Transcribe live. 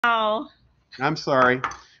Oh, I'm sorry.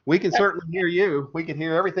 We can certainly hear you. We can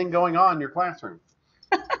hear everything going on in your classroom.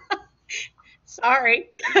 sorry.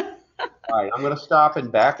 All right, I'm going to stop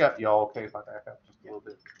and back up. Y'all okay if I back up just a little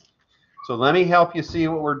bit? So let me help you see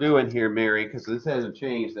what we're doing here, Mary, because this hasn't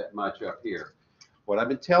changed that much up here. What I've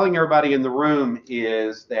been telling everybody in the room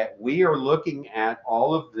is that we are looking at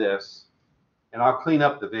all of this, and I'll clean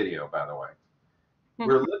up the video, by the way.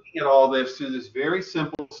 We're looking at all this through this very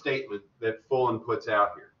simple statement that Fullen puts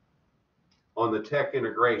out here on the tech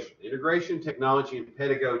integration. Integration, technology, and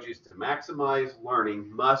pedagogies to maximize learning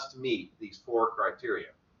must meet these 4 criteria.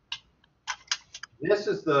 This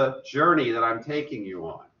is the journey that I'm taking you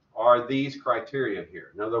on, are these criteria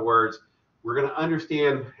here. In other words, we're going to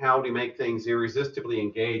understand how to make things irresistibly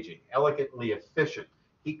engaging, elegantly efficient.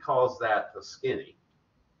 He calls that the skinny.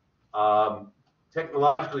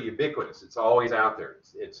 Technologically ubiquitous. It's always out there.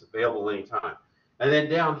 It's available anytime. And then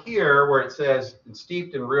down here where it says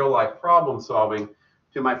steeped in real life problem solving,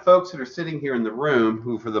 to my folks that are sitting here in the room,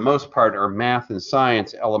 who for the most part are math and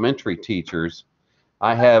science elementary teachers,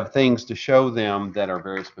 I have things to show them that are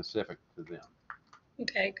very specific to them.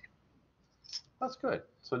 Okay. That's good.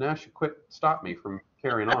 So now she stop me from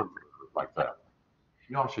carrying on like that.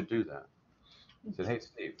 Y'all should do that. I said, hey,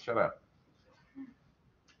 Steve, shut up.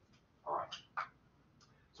 All right.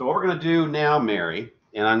 So what we're going to do now, Mary,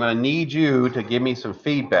 and I'm going to need you to give me some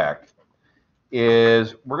feedback,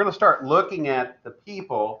 is we're going to start looking at the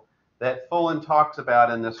people that Fullen talks about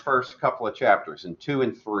in this first couple of chapters, in 2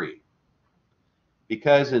 and 3.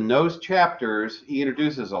 Because in those chapters, he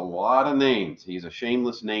introduces a lot of names. He's a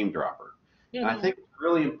shameless name dropper. And I think it's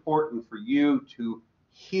really important for you to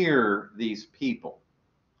hear these people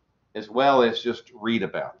as well as just read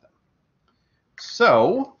about them.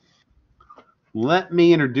 So let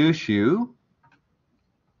me introduce you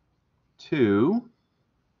to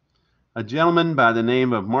a gentleman by the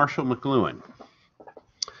name of Marshall McLuhan.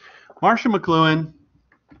 Marshall McLuhan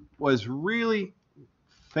was really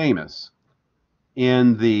famous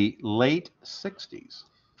in the late 60s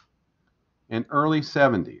and early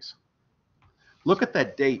 70s. Look at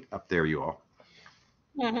that date up there, you all.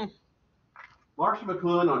 Marshall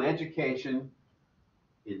McLuhan on education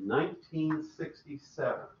in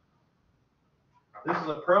 1967. This is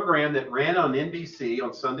a program that ran on NBC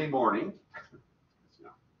on Sunday morning.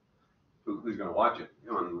 Who's going to watch it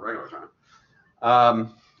on regular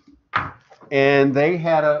time? And they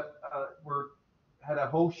had a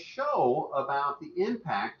whole show about the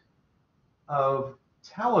impact of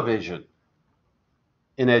television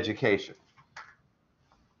in education.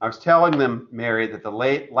 I was telling them, Mary, that the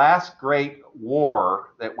last great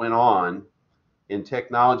war that went on in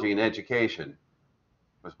technology and education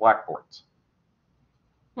was blackboards.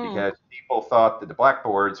 Because people thought that the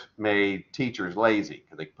blackboards made teachers lazy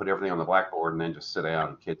because they could put everything on the blackboard and then just sit down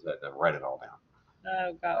and kids had to write it all down.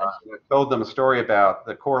 Oh, gosh. I told them a story about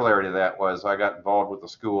the corollary to that was I got involved with the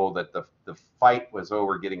school that the fight was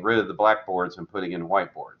over getting rid of the blackboards and putting in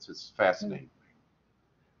whiteboards. It's fascinating.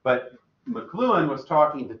 But McLuhan was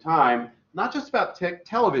talking at the time, not just about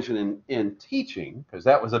television in teaching, because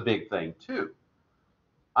that was a big thing too.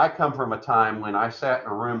 I come from a time when I sat in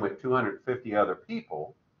a room with 250 other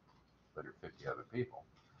people,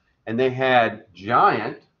 and they had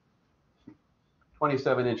giant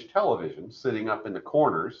 27-inch televisions sitting up in the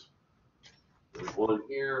corners. There's one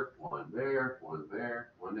here, one there, one there,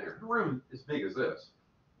 one there. The room as big as this.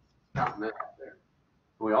 Counting that out there.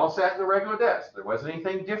 We all sat in the regular desk. There wasn't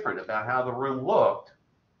anything different about how the room looked.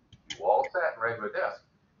 We all sat in regular desks.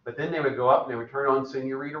 But then they would go up and they would turn on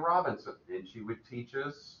Senorita Robinson, and she would teach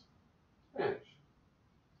us Spanish.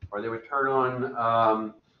 Or they would turn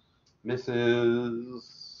on Mrs.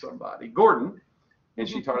 somebody, Gordon, and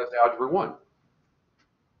she taught us Algebra 1.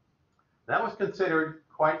 That was considered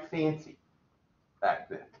quite fancy back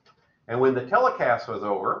then. And when the telecast was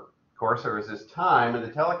over, of course, there was this time when the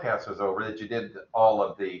telecast was over that you did all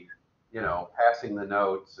of the, passing the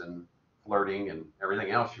notes and flirting and everything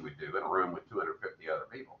else you would do in a room with 250 other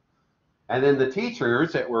people. And then the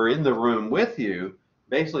teachers that were in the room with you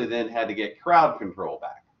basically then had to get crowd control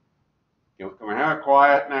back. Can we have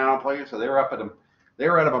quiet now, please? So they were out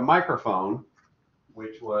of a microphone,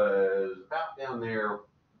 which was about down there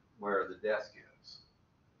where the desk is.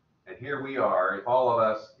 And here we are,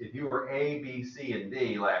 if you were A, B, C, and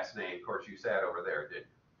D last name, of course you sat over there, didn't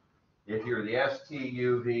you? If you were the S, T,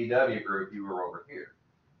 U, V, W group, you were over here.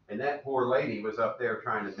 And that poor lady was up there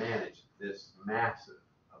trying to manage this massive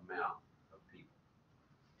amount of people.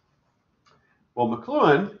 Well,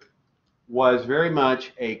 McLuhan was very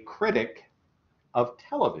much a critic of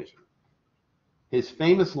television. His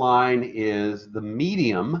famous line is, the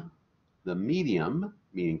medium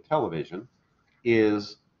meaning television,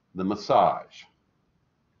 is the massage.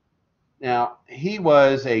 Now, he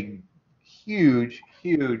was a huge,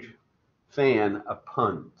 huge fan of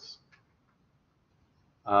puns.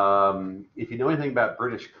 If you know anything about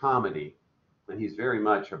British comedy, and he's very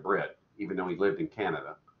much a Brit, even though he lived in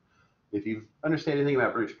Canada, if you understand anything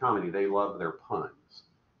about British comedy, they love their puns.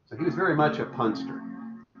 So he was very much a punster.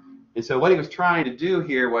 And so what he was trying to do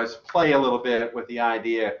here was play a little bit with the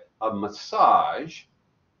idea of massage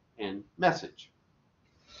and message.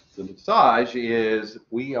 The massage is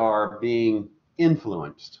we are being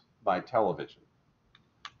influenced by television.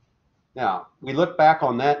 Now, we look back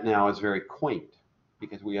on that now as very quaint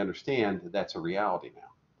because we understand that that's a reality now.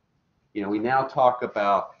 You know, we now talk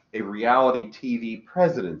about a reality TV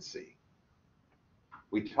presidency.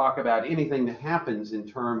 We talk about anything that happens in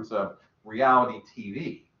terms of reality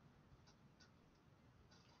TV.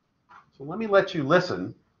 So let me let you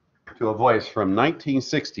listen to a voice from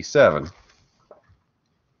 1967.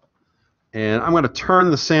 And I'm going to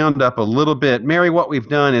turn the sound up a little bit. Mary, what we've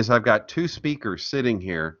done is I've got two speakers sitting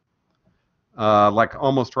here, like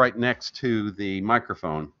almost right next to the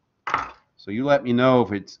microphone. So you let me know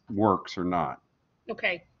if it works or not.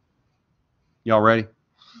 Okay. Y'all ready?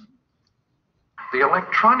 The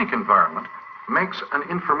electronic environment makes an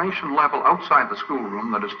information level outside the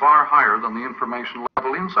schoolroom that is far higher than the information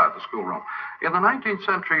level inside the schoolroom. In the 19th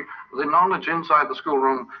century, the knowledge inside the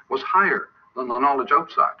schoolroom was higher than the knowledge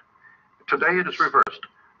outside. Today it is reversed.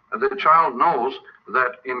 The child knows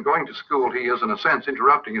that in going to school he is, in a sense,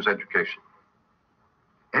 interrupting his education.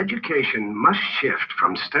 Education must shift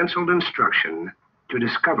from stenciled instruction to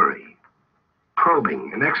discovery,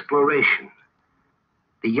 probing, and exploration.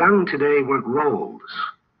 The young today want roles.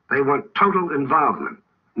 They want total involvement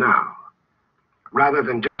now, rather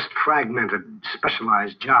than just fragmented,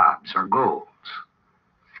 specialized jobs or goals.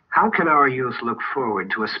 How can our youth look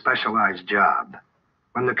forward to a specialized job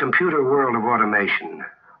when the computer world of automation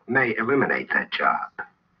may eliminate that job?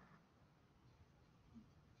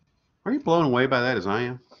 Are you blown away by that as I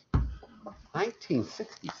am?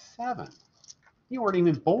 1967. You weren't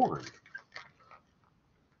even born.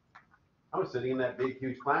 I was sitting in that big,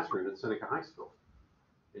 huge classroom at Seneca High School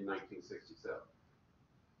in 1967.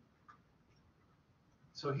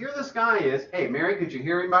 So here this guy is. Hey, Mary, could you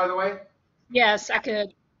hear him, by the way? Yes, I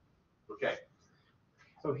could. Okay.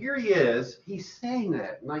 So here he is. He's saying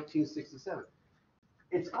that in 1967.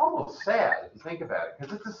 It's almost sad if you think about it,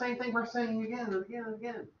 because it's the same thing we're saying again and again and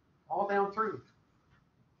again, all down through.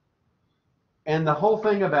 And the whole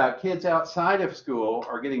thing about kids outside of school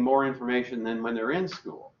are getting more information than when they're in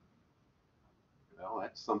school. Well,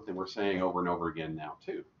 that's something we're saying over and over again now,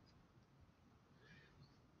 too.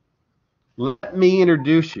 Let me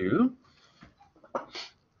introduce you.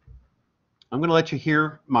 I'm going to let you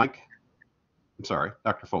hear Mike. I'm sorry,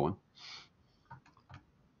 Dr. Fullen.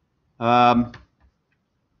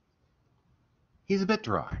 He's a bit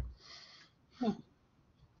dry.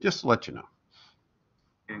 Just to let you know.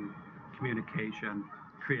 Communication,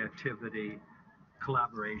 creativity,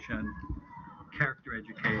 collaboration, character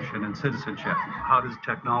education, and citizenship. How does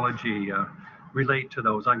technology relate to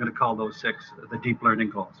those? I'm going to call those 6 the deep learning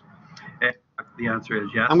goals. And the answer is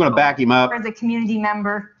yes. I'm going to back him up. As a community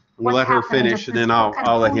member, We'll let her finish, and then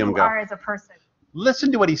I'll let him go. As a person.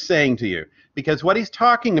 Listen to what he's saying to you, because what he's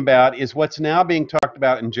talking about is what's now being talked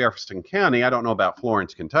about in Jefferson County. I don't know about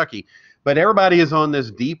Florence, Kentucky, but everybody is on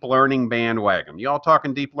this deep learning bandwagon. You all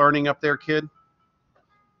talking deep learning up there, kid?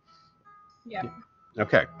 Yeah.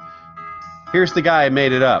 Okay. Here's the guy who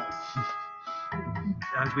made it up.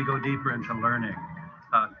 As we go deeper into learning,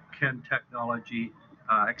 can technology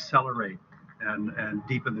accelerate and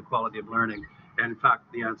deepen the quality of learning? And in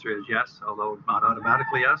fact, the answer is yes, although not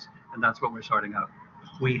automatically yes, and that's what we're sorting out.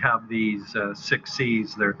 We have these 6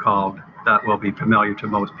 C's, they're called, that will be familiar to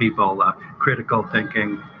most people: critical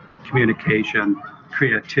thinking, communication,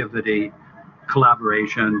 creativity,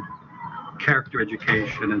 collaboration, character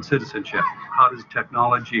education, and citizenship. How does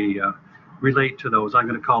technology relate to those? I'm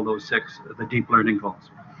going to call those 6 the deep learning goals.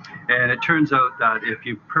 And it turns out that if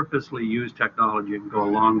you purposely use technology, it can go a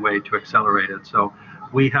long way to accelerate it. So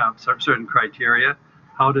we have certain criteria.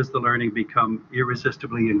 How does the learning become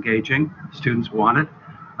irresistibly engaging? Students want it,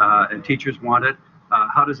 and teachers want it.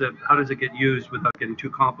 How does it get used without getting too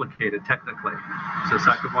complicated technically? So the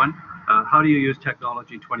second one, how do you use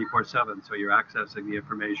technology 24/7 so you're accessing the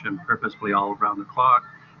information purposefully all around the clock?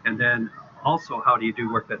 And then also, how do you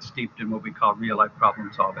do work that's steeped in what we call real-life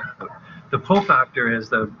problem solving? The pull factor is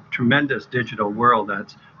the tremendous digital world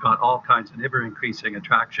that's got all kinds of ever-increasing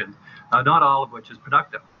attractions, not all of which is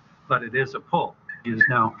productive, but it is a pull. It is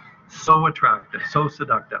now so attractive, so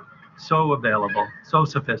seductive, so available, so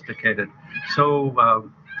sophisticated, so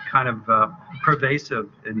pervasive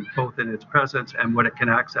in both in its presence and what it can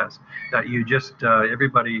access, that you just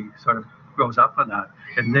everybody sort of grows up on that.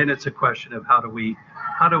 And then it's a question of how do we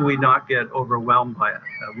not get overwhelmed by it.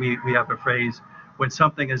 We have a phrase, when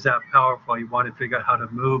something is that powerful, you want to figure out how to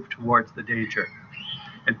move towards the danger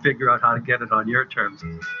and figure out how to get it on your terms.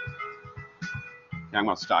 Yeah, I'm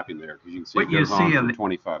going to stop you there because you can see What it goes you see on in for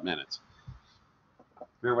 25 minutes.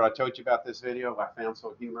 Remember what I told you about this video I found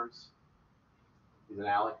so humorous? He's an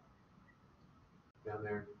alley down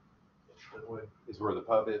there. That is where the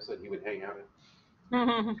pub is that he would hang out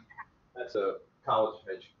in. That's a college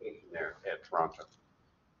education there at Toronto.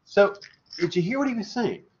 So, did you hear what he was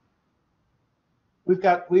saying? We've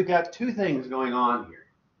got two things going on here.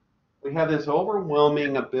 We have this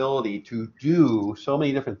overwhelming ability to do so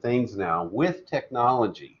many different things now with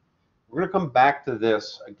technology. We're going to come back to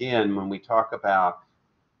this again when we talk about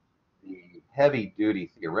the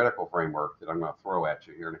heavy-duty theoretical framework that I'm going to throw at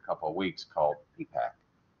you here in a couple of weeks called EDAP585.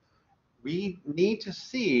 We need to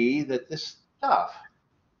see that this stuff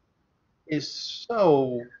is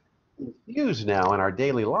so infused now in our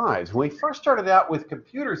daily lives. When we first started out with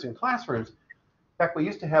computers in classrooms, in fact, we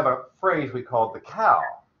used to have a phrase we called the cow,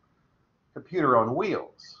 computer on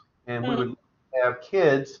wheels. And we would have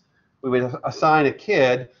kids, we would assign a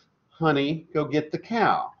kid, honey, go get the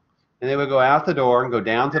cow. And they would go out the door and go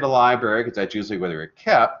down to the library, because that's usually where they were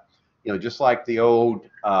kept, just like the old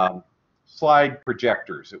slide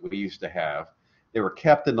projectors that we used to have. They were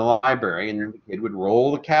kept in the library, and the kid would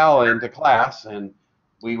roll the cow into class, and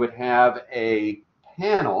we would have a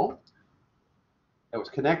panel that was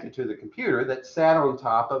connected to the computer that sat on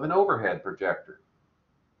top of an overhead projector.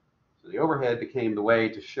 So the overhead became the way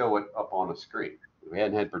to show it up on a screen. We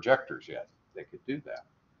hadn't had projectors yet that could do that.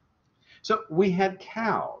 So we had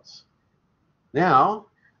cows. Now,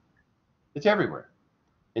 it's everywhere.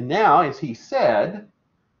 And now, as he said,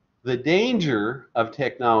 the danger of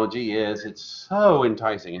technology is it's so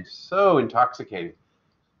enticing and so intoxicating.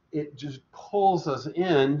 It just pulls us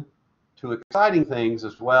in to exciting things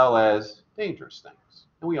as well as dangerous things.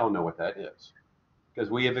 And we all know what that is because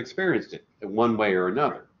we have experienced it in one way or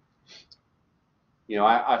another.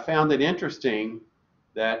 I found it interesting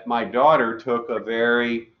that my daughter took a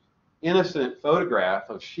very innocent photograph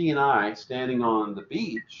of she and I standing on the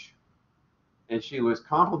beach, and she was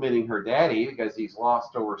complimenting her daddy because he's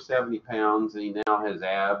lost over 70 pounds and he now has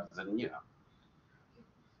abs, and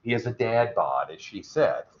he has a dad bod, as she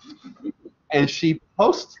said. And she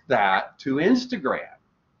posts that to Instagram.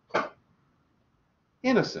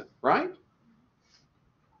 Innocent, right?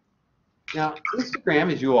 Now,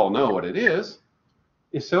 Instagram, as you all know what it is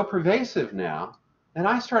so pervasive now that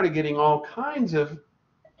I started getting all kinds of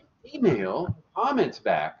email comments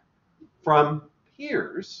back from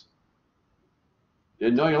peers.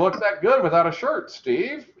 Didn't know you looked that good without a shirt,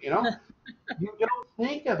 Steve. You don't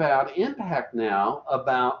think about impact now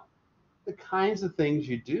about the kinds of things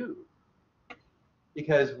you do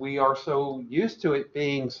because we are so used to it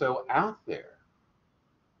being so out there.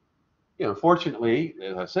 Fortunately,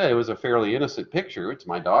 as I said, it was a fairly innocent picture. It's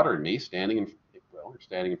my daughter and me standing we're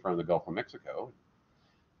standing in front of the Gulf of Mexico.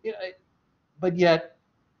 But yet,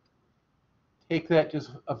 take that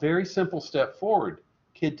just a very simple step forward.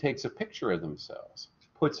 Kid takes a picture of themselves,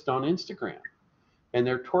 puts it on Instagram, and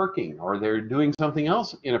they're twerking or they're doing something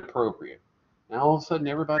else inappropriate. Now all of a sudden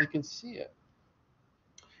everybody can see it.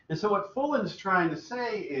 And so what Fullen's trying to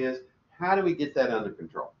say is, how do we get that under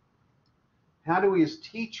control? How do we as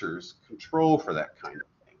teachers control for that kind of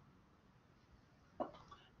thing?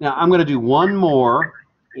 Now I'm going to do one more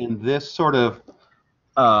in this sort of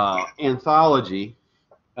anthology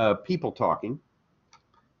of people talking,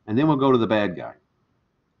 and then we'll go to the bad guy.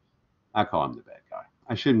 I call him the bad guy.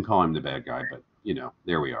 I shouldn't call him the bad guy, but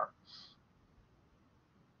there we are.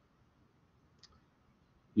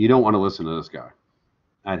 You don't want to listen to this guy.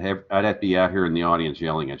 I'd have to be out here in the audience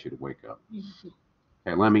yelling at you to wake up.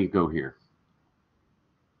 Okay, let me go here.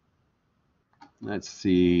 Let's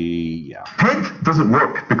see, yeah. TED doesn't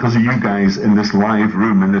work because of you guys in this live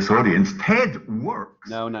room, in this audience. TED works.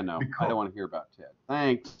 No. I don't want to hear about TED.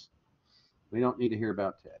 Thanks. We don't need to hear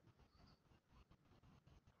about TED.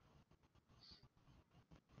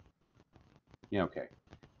 Yeah, okay.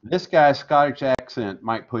 This guy's Scottish accent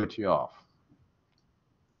might put you off.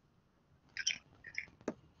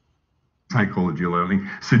 Psychology learning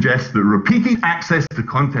suggests that repeated access to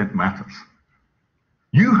content matters.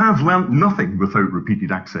 You have learnt nothing without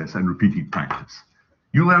repeated access and repeated practice.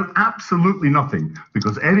 You learn absolutely nothing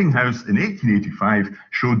because Ebbinghaus in 1885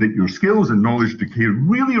 showed that your skills and knowledge decay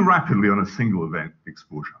really rapidly on a single event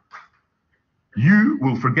exposure. You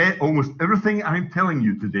will forget almost everything I'm telling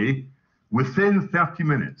you today within 30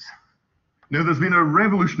 minutes. Now, there's been a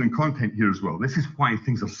revolution in content here as well. This is why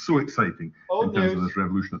things are so exciting in terms of this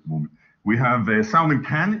revolution at the moment. We have Salman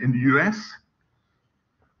Khan in the US,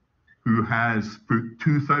 who has put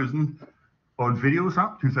 2,000 odd videos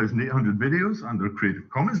up, 2,800 videos under a Creative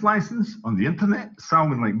Commons license on the internet.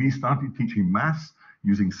 Salman, like me, started teaching maths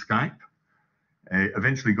using Skype.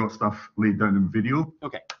 Eventually got stuff laid down in video.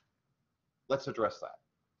 Okay, let's address that.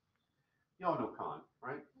 You all know Khan,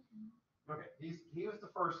 right? Okay, he was the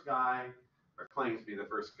first guy, or claims to be the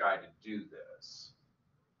first guy to do this.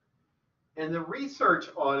 And the research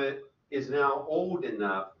on it is now old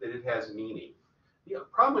enough that it has meaning. The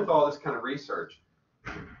problem with all this kind of research,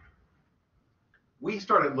 we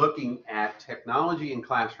started looking at technology in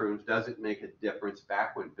classrooms, does it make a difference,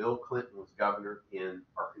 back when Bill Clinton was governor in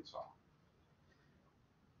Arkansas.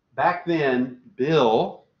 Back then,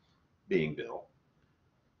 Bill, being Bill,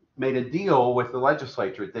 made a deal with the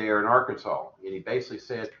legislature there in Arkansas. And he basically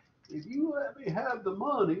said, if you let me have the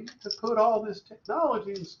money to put all this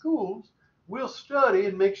technology in schools, we'll study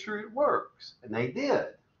and make sure it works. And they did.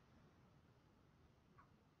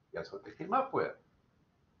 Guess what they came up with?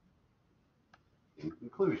 In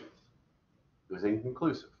conclusion, it was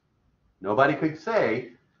inconclusive. Nobody could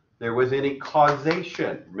say there was any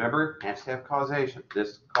causation. Remember, it has to have causation.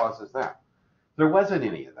 This causes that. There wasn't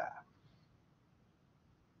any of that.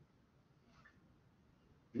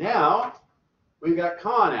 Now, we've got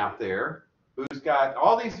Khan out there who's got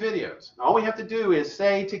all these videos. All we have to do is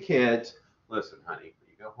say to kids, listen, honey, when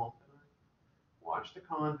you go home tonight, watch the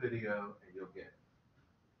Khan video and you'll get it.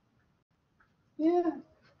 Yeah.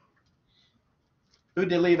 Who'd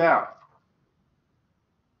they leave out?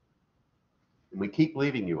 And we keep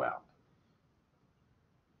leaving you out.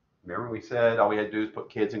 Remember we said all we had to do is put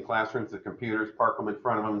kids in classrooms with computers, park them in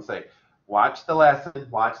front of them and say, watch the lesson,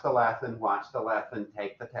 watch the lesson, watch the lesson,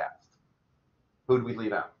 take the test. Who'd we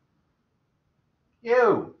leave out?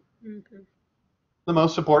 You. Mm-hmm. The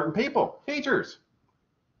most important people, teachers.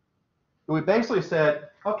 And we basically said,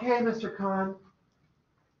 okay, Mr. Khan,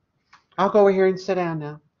 I'll go over here and sit down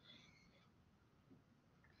now.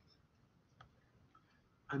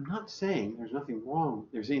 I'm not saying there's anything wrong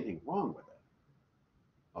with it.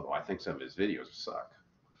 Although I think some of his videos suck.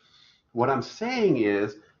 What I'm saying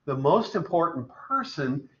is the most important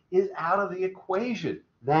person is out of the equation.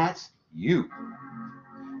 That's you.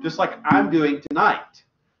 Just like I'm doing tonight.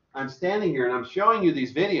 I'm standing here and I'm showing you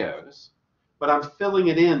these videos, but I'm filling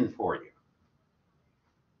it in for you.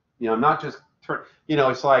 You know, I'm not just,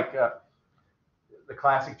 it's like the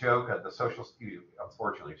classic joke of the social,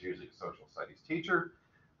 unfortunately, it's usually a social studies teacher.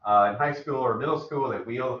 In high school or middle school, they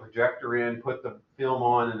wheel the projector in, put the film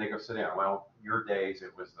on, and they go sit down. Well, your days,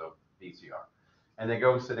 it was the VCR. And they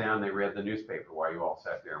go sit down, they read the newspaper while you all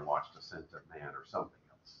sat there and watched A Scent of Man or something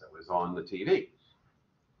else that was on the TV.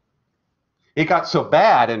 It got so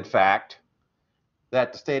bad, in fact,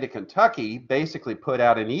 that the state of Kentucky basically put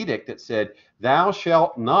out an edict that said, thou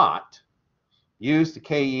shalt not use the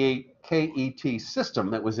KET system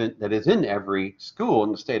that is in every school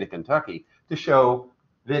in the state of Kentucky to show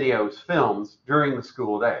videos, films during the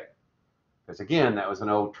school day. Because again, that was an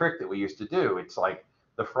old trick that we used to do. It's like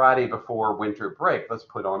the Friday before winter break, let's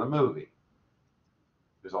put on a movie.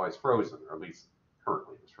 It was always Frozen, or at least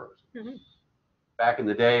currently it was Frozen. Mm-hmm. Back in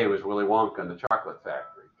the day, it was Willy Wonka and the Chocolate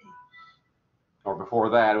Factory. Or before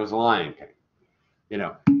that, it was Lion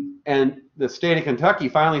King. And the state of Kentucky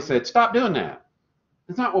finally said, stop doing that.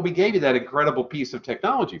 It's not what we gave you that incredible piece of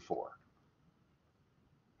technology for.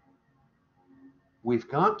 We've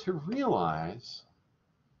got to realize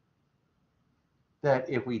that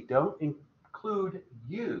if we don't include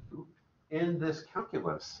you in this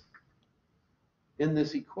calculus, in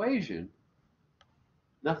this equation,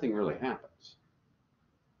 nothing really happens.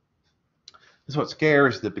 This is what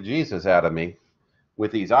scares the bejesus out of me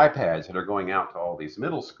with these iPads that are going out to all these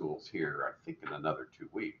middle schools here, I think in another 2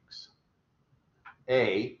 weeks.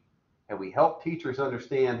 A, have we helped teachers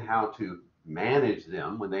understand how to manage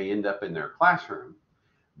them when they end up in their classroom?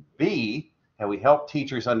 B, have we helped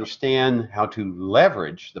teachers understand how to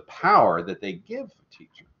leverage the power that they give a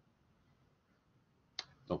teacher?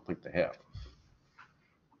 Don't think they have.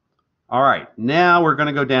 All right, now we're going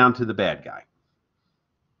to go down to the bad guy.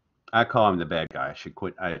 I call him the bad guy. I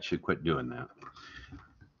should quit doing that.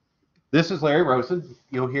 This is Larry Rosen.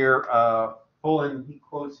 You'll hear Pullen, he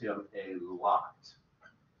quotes him a lot.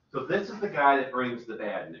 So this is the guy that brings the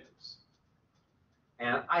bad news.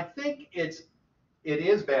 And I think it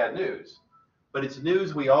is bad news, but it's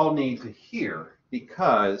news we all need to hear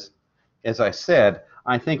because, as I said,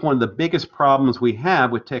 I think one of the biggest problems we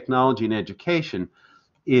have with technology in education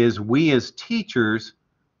is we as teachers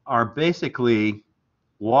are basically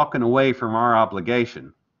walking away from our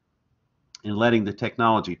obligation and letting the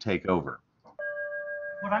technology take over.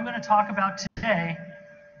 What I'm going to talk about today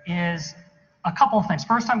is a couple of things.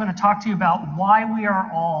 First, I'm going to talk to you about why we are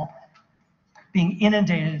all being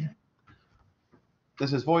inundated.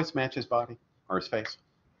 Does his voice match his body or his face?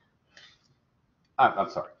 I'm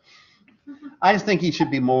sorry. I just think he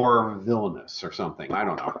should be more villainous or something. I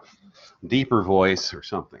don't know. Deeper voice or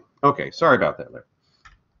something. Okay, sorry about that, Larry.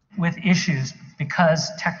 With issues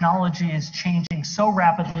because technology is changing so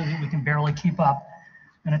rapidly that we can barely keep up.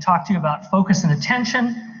 I'm going to talk to you about focus and attention.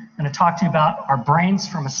 I'm going to talk to you about our brains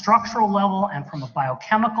from a structural level and from a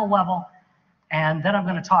biochemical level. And then I'm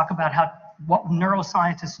going to talk about what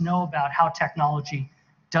neuroscientists know about how technology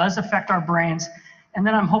does affect our brains. And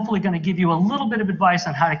then I'm hopefully going to give you a little bit of advice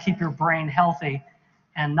on how to keep your brain healthy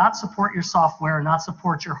and not support your software, not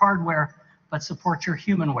support your hardware, but support your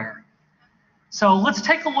humanware. So let's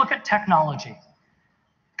take a look at technology.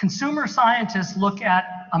 Consumer scientists look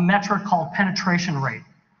at a metric called penetration rate.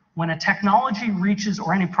 When a technology reaches,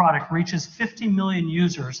 or any product reaches 50 million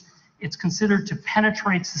users, it's considered to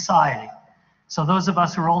penetrate society. So those of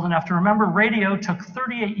us who are old enough to remember, radio took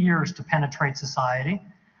 38 years to penetrate society.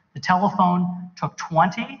 The telephone took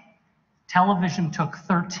 20, television took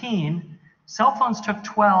 13, cell phones took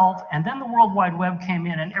 12, and then the World Wide Web came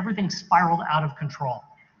in and everything spiraled out of control.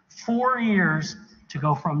 4 years to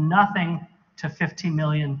go from nothing to 50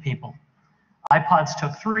 million people. iPods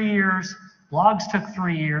took 3 years, blogs took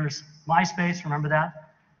 3 years, MySpace, remember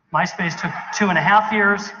that? MySpace took 2.5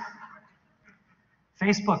 years,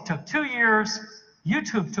 Facebook took 2 years,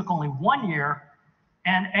 YouTube took only 1 year,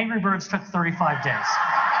 and Angry Birds took 35 days.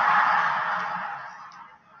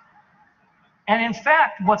 And in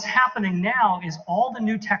fact, what's happening now is all the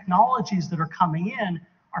new technologies that are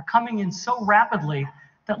coming in so rapidly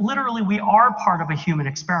that literally we are part of a human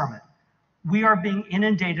experiment. We are being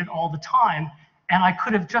inundated all the time, and I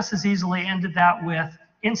could have just as easily ended that with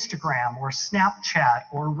Instagram or Snapchat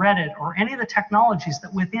or Reddit or any of the technologies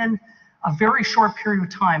that within a very short period of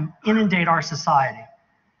time inundate our society.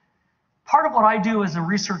 Part of what I do as a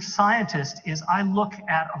research scientist is I look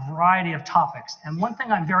at a variety of topics, and one thing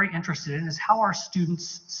I'm very interested in is how our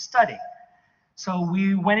students study. So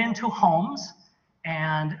we went into homes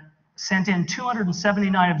and sent in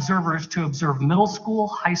 279 observers to observe middle school,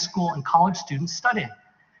 high school, and college students studying.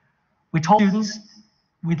 We told students,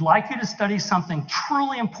 we'd like you to study something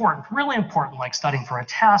truly important, really important, like studying for a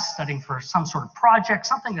test, studying for some sort of project,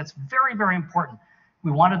 something that's very, very important.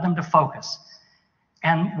 We wanted them to focus.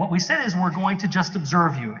 And what we said is we're going to just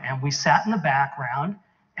observe you. And we sat in the background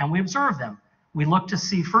and we observed them. We looked to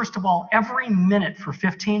see, first of all, every minute for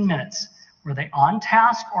 15 minutes, were they on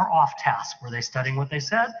task or off task? Were they studying what they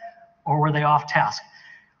said or were they off task?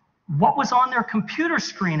 What was on their computer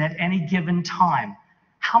screen at any given time?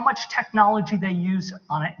 How much technology they use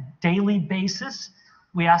on a daily basis?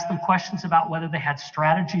 We asked them questions about whether they had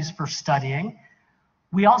strategies for studying.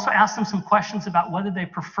 We also asked them some questions about whether they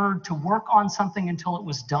preferred to work on something until it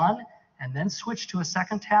was done and then switch to a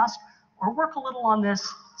second task, or work a little on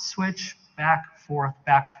this, switch, back, forth,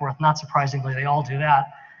 not surprisingly, they all do that.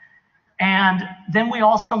 And then we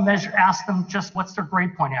also asked them just what's their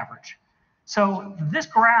grade point average. So this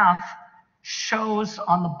graph shows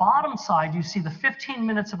on the bottom side, you see the 15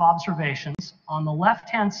 minutes of observations. On the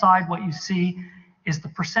left-hand side, what you see is the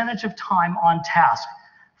percentage of time on task.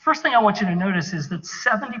 First thing I want you to notice is that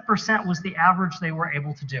 70% was the average they were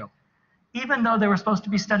able to do. Even though they were supposed to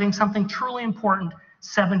be studying something truly important,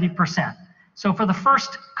 70%. So for the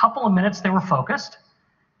first couple of minutes, they were focused,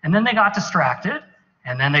 and then they got distracted,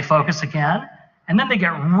 and then they focus again, and then they get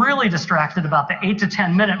really distracted about the 8 to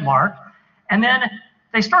 10 minute mark, and then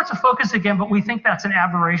they start to focus again, but we think that's an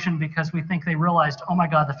aberration because we think they realized, oh my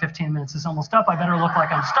God, the 15 minutes is almost up, I better look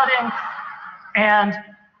like I'm studying. And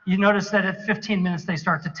you notice that at 15 minutes, they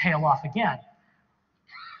start to tail off again.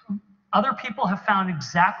 Other people have found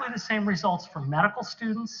exactly the same results for medical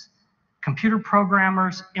students, computer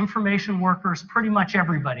programmers, information workers, pretty much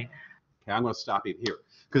everybody. Okay, I'm going to stop you here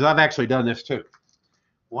because I've actually done this too.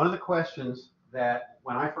 One of the questions that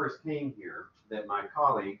when I first came here, that my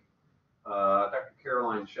colleague, Dr.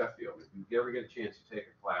 Caroline Sheffield, if you ever get a chance to take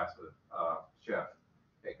a class with Chef,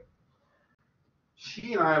 take it.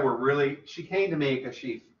 She and I were really, she came to me because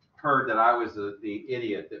she heard that I was the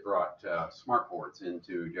idiot that brought smart boards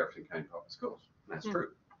into Jefferson County Public Schools. That's true.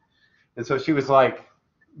 And so she was like,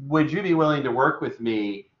 would you be willing to work with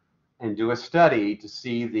me and do a study to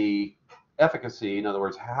see the efficacy, in other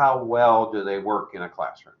words, how well do they work in a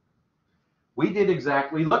classroom?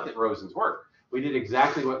 we looked at Rosen's work. We did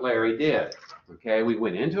exactly what Larry did. Okay, we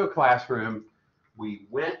went into a classroom. We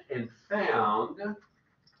went and found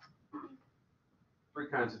 3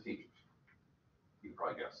 kinds of teachers. You can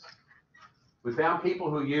probably guess. We found people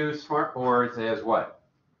who use smart boards as what?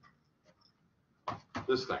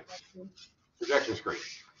 This thing, projection screen.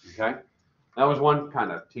 Okay, that was one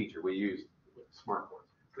kind of teacher we used smart boards.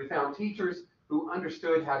 We found teachers who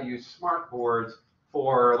understood how to use smart boards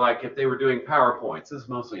for, like, if they were doing PowerPoints. This is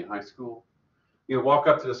mostly in high school. You walk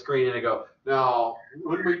up to the screen and they go, now,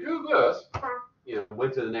 when we do this,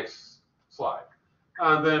 went to the next slide.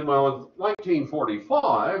 And then, well, in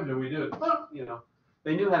 1945, we did,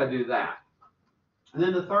 they knew how to do that. And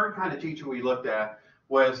then the third kind of teacher we looked at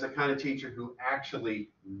was the kind of teacher who actually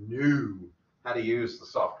knew how to use the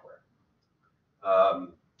software.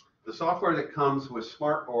 The software that comes with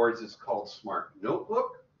smart boards is called Smart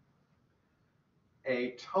Notebook.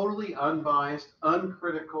 A totally unbiased,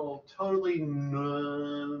 uncritical, totally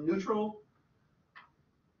neutral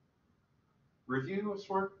review of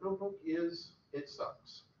Smart Notebook is it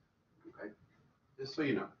sucks. Okay, just so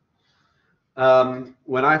you know.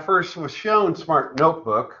 When I first was shown Smart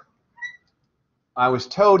Notebook, I was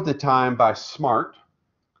told at the time by Smart.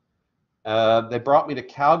 They brought me to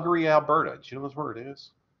Calgary, Alberta. Do you know where it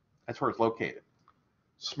is? That's where it's located.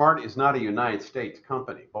 Smart is not a United States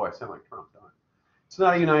company. Boy, I sound like Trump, don't I? It's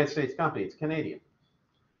not a United States company, it's Canadian.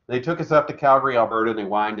 They took us up to Calgary, Alberta, and they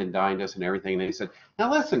wined and dined us and everything. And they said, now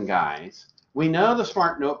listen, guys, we know the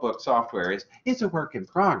Smart Notebook software is a work in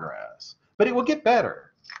progress, but it will get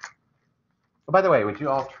better. Oh, by the way, would you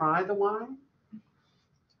all try the wine?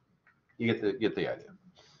 You get the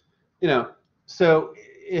idea. So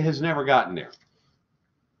it has never gotten there.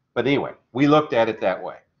 But anyway, we looked at it that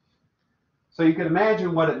way. So you can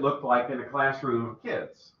imagine what it looked like in a classroom of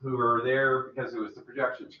kids who were there because it was the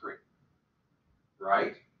projection screen,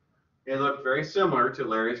 right? It looked very similar to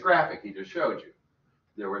Larry's graphic he just showed you.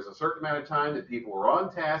 There was a certain amount of time that people were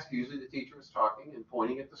on task, usually the teacher was talking and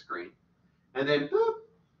pointing at the screen, and then boop,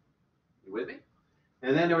 you with me?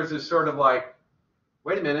 And then there was this sort of like,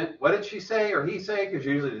 wait a minute, what did she say or he say? Because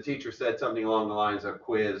usually the teacher said something along the lines of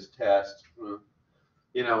quiz, test, so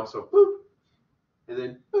boop, and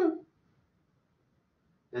then boop.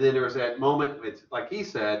 And then there was that moment, it's like he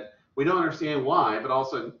said, we don't understand why, but all of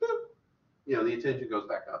a sudden, boop, the attention goes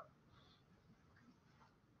back up.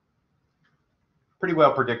 Pretty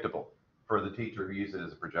well predictable for the teacher who used it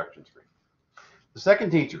as a projection screen. The second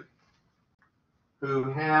teacher who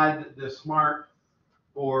had the smart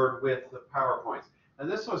board with the PowerPoints, and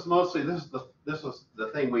this was the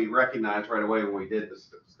thing we recognized right away when we did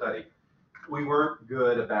this study. We weren't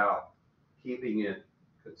good about keeping it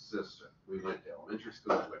consistent. We went to elementary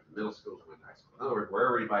schools, we went to middle schools, we went to high school. In other words,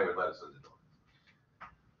 wherever anybody would let us in the door.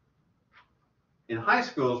 In high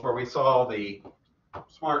schools, where we saw the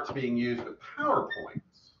smarts being used with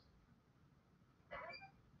PowerPoints,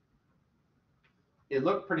 it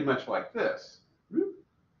looked pretty much like this.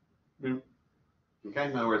 Okay,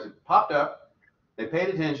 in other words, it popped up, they paid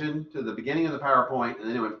attention to the beginning of the PowerPoint, and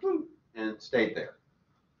then it went boom, and stayed there.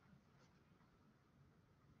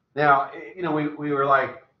 Now, we were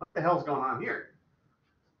like, what the hell's going on here?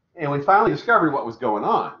 And we finally discovered what was going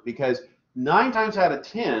on, because 9 times out of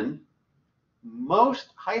 10, most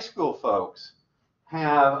high school folks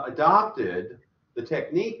have adopted the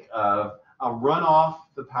technique of a run off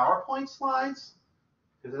the PowerPoint slides.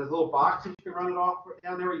 Because there's a little box that you can run it off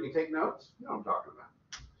down there where you can take notes. You know what I'm talking about.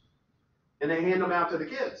 And they hand them out to the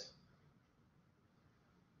kids.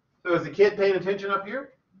 So is the kid paying attention up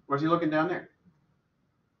here, or is he looking down there?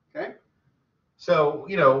 Okay. So,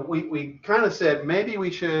 we kind of said maybe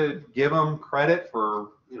we should give them credit for,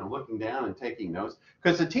 looking down and taking notes.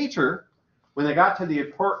 Because the teacher, when they got to the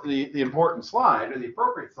important slide or the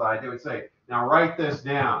appropriate slide, they would say, now write this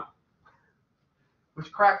down.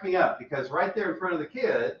 Which cracked me up, because right there in front of the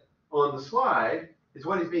kid on the slide is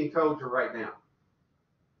what he's being told to write down.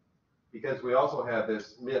 Because we also have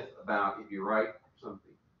this myth about if you write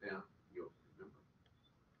something down, you'll remember.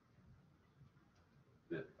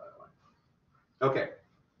 Myth, by the way. Okay.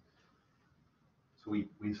 So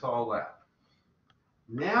we saw that.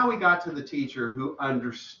 Now we got to the teacher who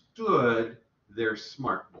understood their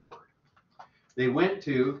smart board. They went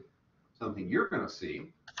to something you're going to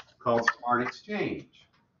see called Smart Exchange,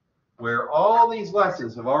 where all these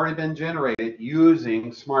lessons have already been generated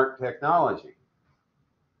using smart technology.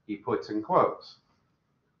 He puts in quotes.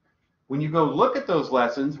 When you go look at those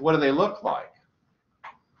lessons, what do they look like?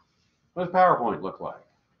 What does PowerPoint look like?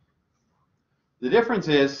 The difference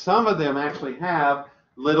is some of them actually have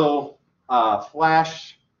little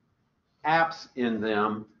flash apps in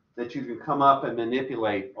them that you can come up and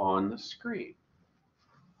manipulate on the screen.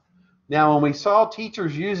 Now, when we saw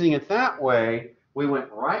teachers using it that way, we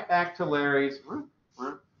went right back to Larry's,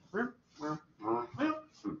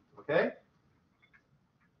 okay?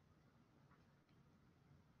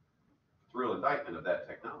 It's a real indictment of that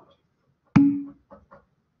technology.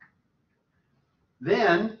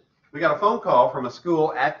 Then we got a phone call from a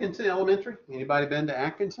school, Atkinson Elementary. Anybody been to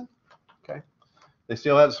Atkinson? Okay. They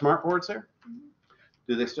still have the smart boards there?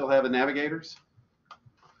 Do they still have the navigators?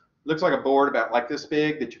 Looks like a board about like this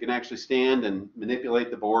big that you can actually stand and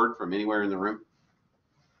manipulate the board from anywhere in the room.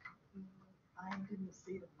 I didn't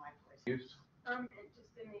see it in my place. Used? It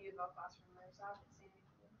just didn't use all classroom there, so I haven't seen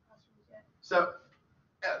anything in the classrooms yet. So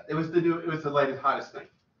it was the latest hottest thing.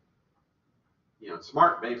 You know,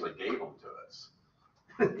 Smart basically gave them to us.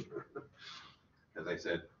 Because they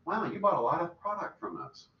said, wow, you bought a lot of product from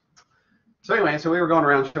us. So anyway, so we were going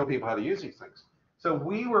around showing people how to use these things. So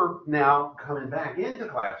we were now coming back into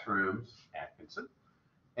classrooms, Atkinson,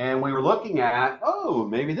 and we were looking at, oh,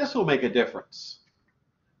 maybe this will make a difference.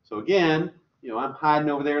 So again, you know, I'm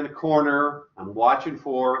hiding over there in the corner. I'm watching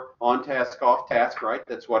for on task, off task, right?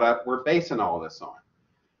 That's what we're basing all of this on.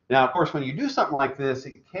 Now, of course, when you do something like this,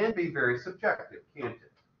 it can be very subjective, can't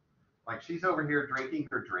it? Like she's over here drinking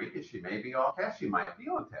her drink, and she may be off task. She might be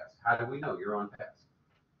on task. How do we know you're on task,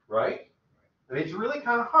 right? I mean, it's really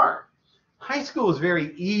kind of hard. High school is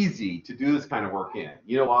very easy to do this kind of work in.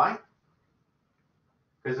 You know why?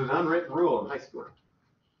 Because there's an unwritten rule in high school.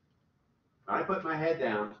 When I put my head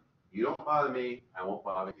down, you don't bother me, I won't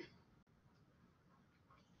bother you.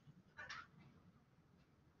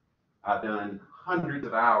 I've done hundreds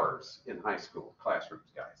of hours in high school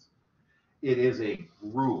classrooms, guys. It is a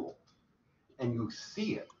rule, and you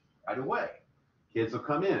see it right away. Kids will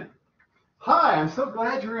come in. Hi, I'm so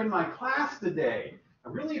glad you're in my class today. I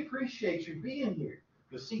really appreciate you being here.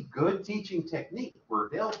 You'll see good teaching technique where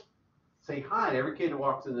they'll say hi to every kid who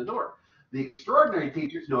walks in the door. The extraordinary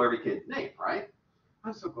teachers know every kid's name, right?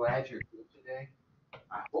 I'm so glad you're here today.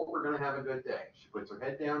 I hope we're going to have a good day. She puts her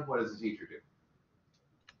head down. What does the teacher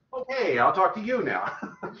do? Okay, I'll talk to you now.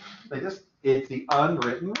 It's the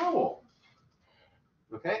unwritten rule.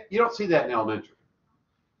 Okay? You don't see that in elementary.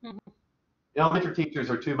 Elementary teachers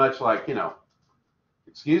are too much like, you know,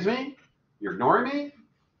 excuse me? You're ignoring me?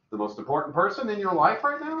 The most important person in your life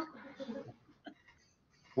right now?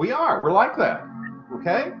 We are. We're like that.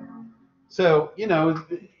 Okay? So, you know,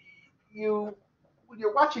 when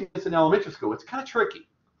you're watching this in elementary school, it's kind of tricky,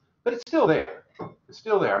 but it's still there. It's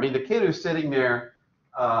still there. I mean, the kid who's sitting there,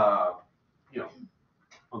 you know,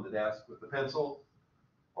 on the desk with the pencil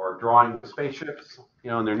or drawing the spaceships, you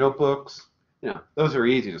know, in their notebooks, you know, those are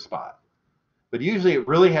easy to spot. But usually you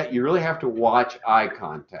really have to watch eye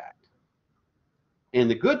contact. And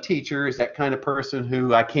the good teacher is that kind of person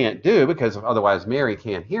who I can't do because otherwise Mary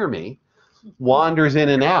can't hear me, wanders in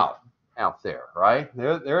and out there, right?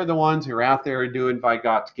 They're the ones who are out there doing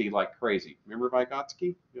Vygotsky like crazy. Remember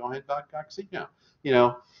Vygotsky? You all had Vygotsky? No. You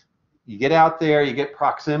know, you get out there, you get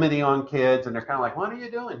proximity on kids, and they're kind of like, what are you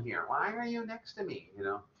doing here? Why are you next to me? You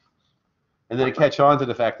know? And then they catch on to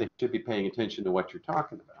the fact that you should be paying attention to what you're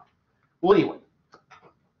talking about. Well, anyway,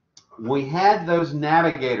 we had those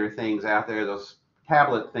navigator things out there, those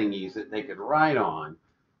tablet thingies that they could write on.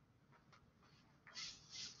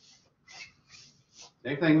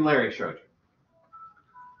 Same thing Larry showed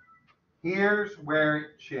you. Here's where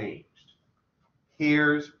it changed.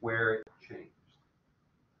 Here's where it changed.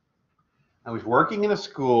 I was working in a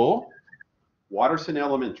school, Watterson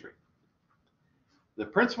Elementary. The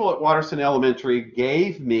principal at Watterson Elementary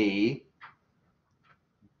gave me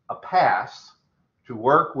a pass to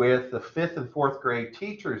work with the 5th and 4th grade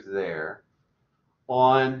teachers there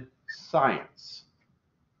on science,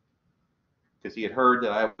 because he had heard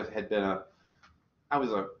that I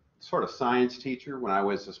was a sort of science teacher when I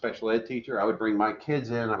was a special ed teacher. I would bring my kids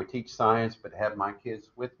in, I would teach science, but have my kids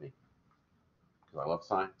with me because I love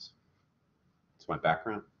science. It's my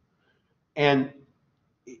background. And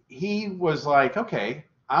he was like, okay,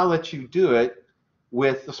 I'll let you do it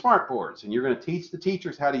with the smart boards, and you're going to teach the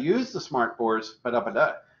teachers how to use the smart boards, you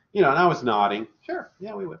know, and I was nodding. Sure,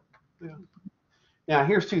 yeah, we would. Yeah. Now,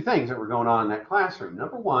 here's two things that were going on in that classroom.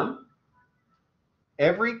 Number one,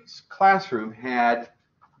 every classroom had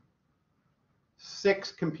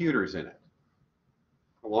 6 computers in it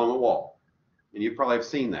along the wall. And you probably have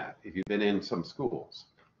seen that if you've been in some schools,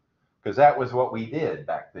 because that was what we did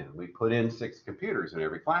back then. We put in 6 computers in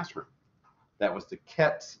every classroom. That was the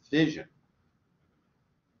Ket's vision.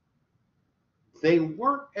 They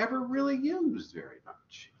weren't ever really used very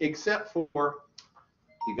much, except for,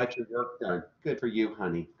 you got your work done. Good for you,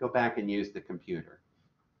 honey. Go back and use the computer.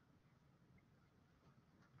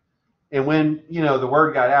 And when, you know, the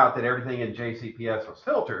word got out that everything in JCPS was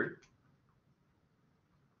filtered,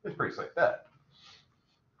 it was pretty slick that.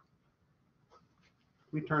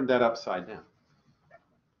 We turned that upside down.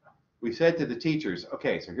 We said to the teachers,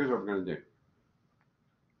 okay, so here's what we're going to do.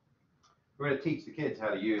 We're going to teach the kids how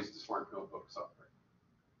to use the Smart Notebook software.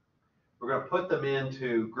 We're going to put them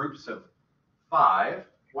into groups of 5.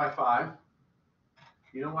 Why 5?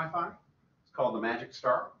 You know why 5? It's called the magic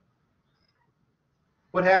star.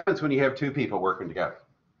 What happens when you have 2 people working together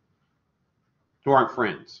who aren't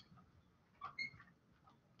friends?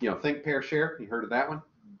 You know, think, pair, share. You heard of that one?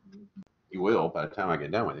 You will by the time I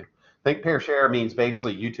get done with you. Think, pair, share means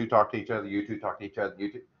basically you 2 talk to each other, you 2 talk to each other,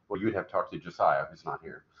 you 2. Well, you would have to talk to Josiah, who's not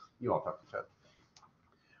here. You all talk to each other.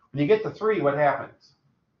 When you get to 3, what happens?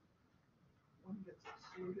 One gets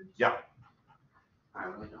excluded. Yeah. I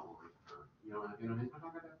really don't want her. You know,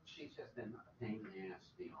 she's just been a pain in the ass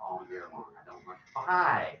all year long. I don't want. Oh,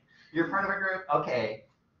 hi. You're part of a group? Okay.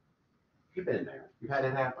 You've been there. You've had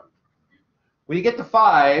it happen. When you get to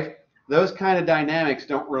 5, those kind of dynamics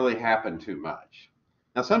don't really happen too much.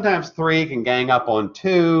 Now, sometimes 3 can gang up on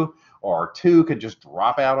 2, or 2 could just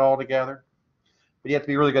drop out altogether. But you have to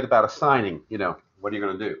be really good about assigning, you know, what are you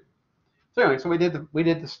going to do? So anyway, so we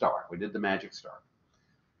did the star. We did the magic star.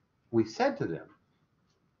 We said to them,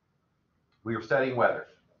 we were studying weather.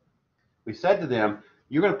 We said to them,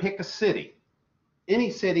 you're going to pick a city, any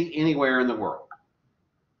city anywhere in the world.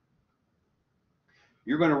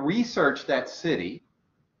 You're going to research that city,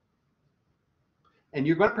 and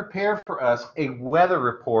you're going to prepare for us a weather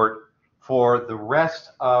report for the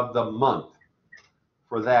rest of the month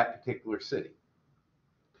for that particular city.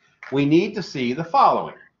 We need to see the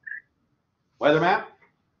following. Weather map,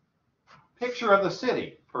 picture of the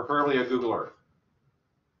city, preferably a Google Earth.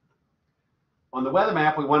 On the weather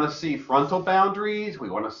map, we want to see frontal boundaries. We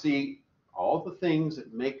want to see all the things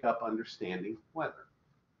that make up understanding weather.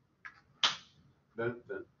 Dun,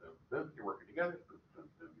 dun, dun, dun. You're working together. Dun, dun,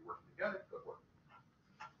 dun. You're working together. Good work.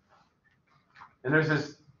 And there's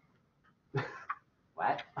this,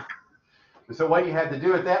 what? And so what you have to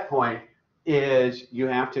do at that point is you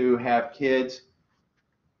have to have kids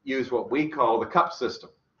use what we call the cup system.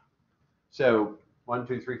 So 1,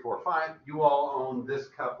 2, 3, 4, 5, you all own this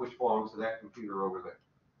cup which belongs to that computer over there.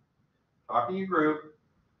 Talking to your group,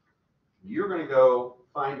 you're going to go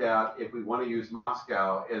find out if we want to use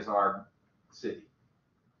Moscow as our city.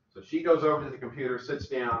 So she goes over to the computer, sits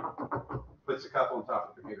down, puts the cup on top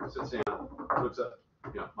of the computer, sits down, looks up,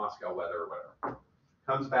 you know, Moscow weather or whatever.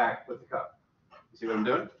 Comes back with the cup. You see what I'm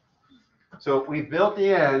doing? So we built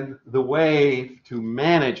in the way to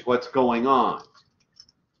manage what's going on.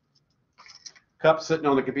 Cup sitting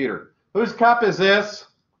on the computer. Whose cup is this?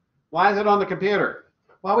 Why is it on the computer?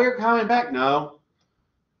 Well, we were coming back. No.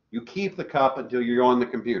 You keep the cup until you're on the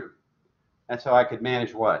computer. That's how I could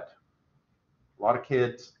manage what? A lot of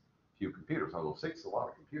kids, few computers, although 6 is a lot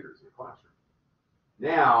of computers in the classroom.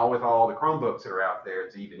 Now, with all the Chromebooks that are out there,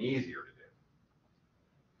 it's even easier to do.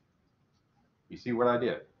 You see what I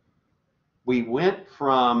did? We went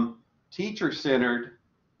from teacher-centered,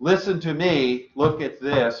 listen to me, look at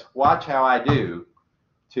this, watch how I do,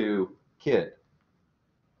 to kid.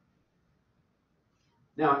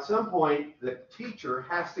 Now, at some point, the teacher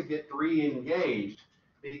has to get re-engaged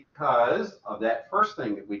because of that first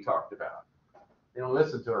thing that we talked about. They don't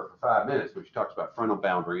listen to her for 5 minutes, which talks about frontal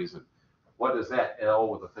boundaries and what is that L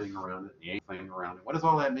with a thing around it, the A thing around it. What does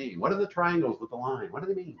all that mean? What are the triangles with the line? What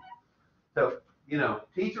do they mean? So, you know,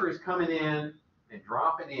 teacher is coming in and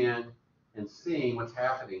dropping in and seeing what's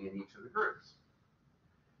happening in each of the groups.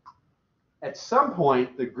 At some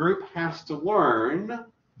point, the group has to learn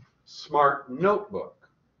Smart Notebook,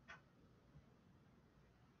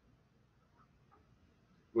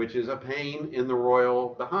 which is a pain in the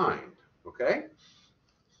royal behind, okay?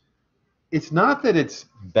 It's not that it's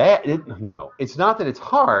bad, it's not that it's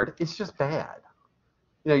hard, it's just bad.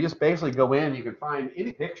 You know, you just basically go in, you can find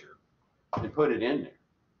any picture and put it in there.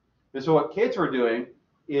 And so what kids were doing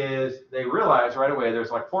is they realized right away there's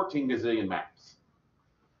like 14 gazillion maps.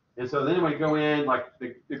 And so then when you go in, like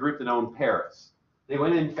the group that owned Paris, they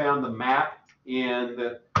went in and found the map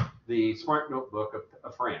in the Smart Notebook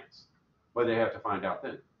of France. What did they have to find out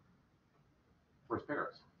then? Where's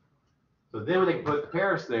Paris? So then when they put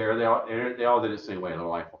Paris there, they all did it the same way, the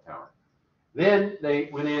Eiffel Tower. Then they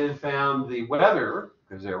went in and found the weather,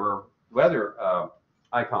 because there were weather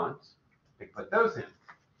icons. They put those in.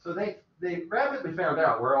 So they rapidly found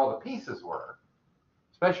out where all the pieces were,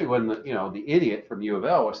 especially when the idiot from U of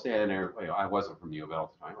L was standing there. Well, I wasn't from U of L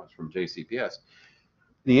at the time, I was from JCPS.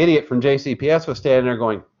 The idiot from JCPS was standing there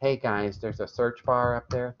going, hey guys, there's a search bar up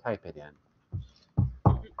there, type it in.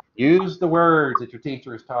 Use the words that your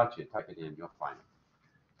teacher has taught you. Type it in, you'll find it.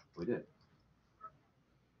 We did.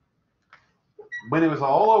 When it was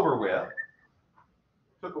all over with,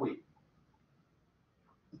 took a week.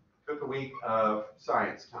 Took a week of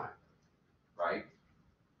science time, right?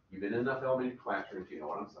 You've been in enough elementary classrooms, you know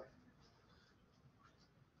what I'm saying.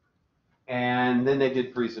 And then they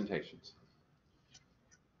did presentations.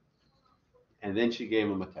 And then she gave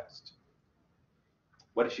them a test.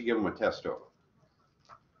 What did she give them a test over?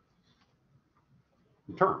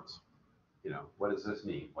 In terms. You know, what does this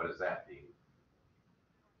mean? What does that mean?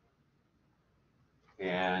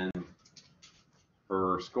 And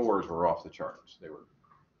her scores were off the charts.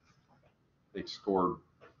 They scored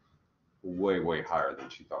way, way higher than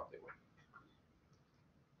she thought they would.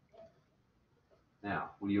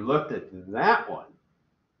 Now, when you looked at that one,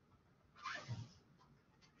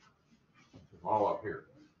 it's all up here.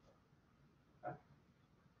 Okay.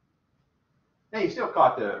 Now, you still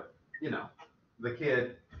caught the, you know, the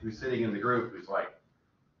kid who's sitting in the group who's like,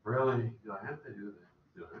 really? Do I have to do this?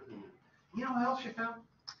 Do I have to do this? You know what else you found?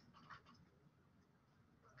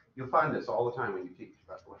 You'll find this all the time when you teach,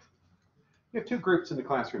 by the way. You have two groups in the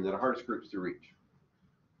classroom that are hardest groups to reach.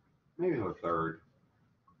 Maybe a third.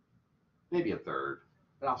 Maybe a third,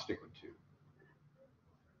 but I'll stick with two.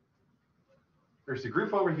 There's the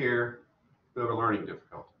group over here who have a learning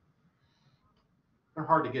difficulty. They're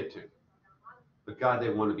hard to get to. But God, they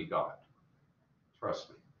want to be God. Trust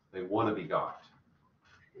me, they want to be God.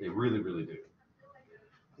 They really, really do.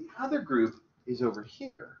 The other group is over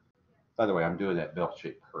here. By the way, I'm doing that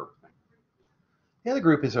bell-shaped curve thing. The other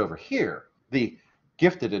group is over here. The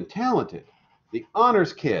gifted and talented, the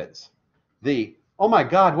honors kids, the, oh my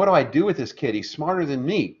God, what do I do with this kid? He's smarter than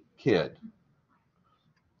me kid.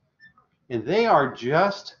 And they are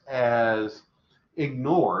just as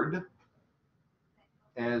ignored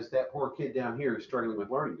as that poor kid down here who's struggling with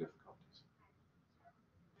learning difficulties.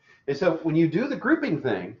 And so when you do the grouping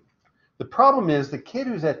thing, the problem is the kid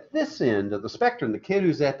who's at this end of the spectrum, the kid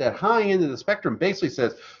who's at that high end of the spectrum basically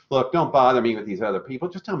says, look, don't bother me with these other people.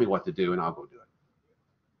 Just tell me what to do and I'll go do it.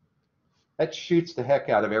 That shoots the heck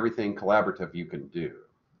out of everything collaborative you can do.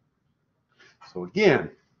 So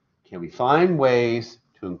again, can we find ways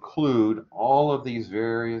to include all of these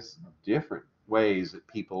various different ways that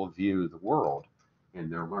people view the world in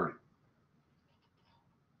their learning?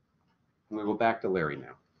 I'm going to go back to Larry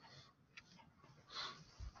now.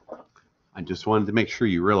 I just wanted to make sure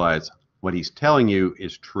you realize what he's telling you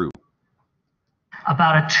is true.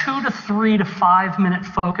 About a 2 to 3 to 5 minute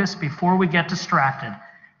focus before we get distracted.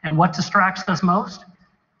 And what distracts us most?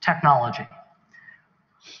 Technology.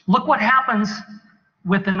 Look what happens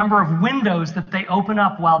with the number of windows that they open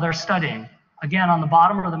up while they're studying. Again, on the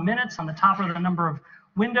bottom are the minutes, on the top are the number of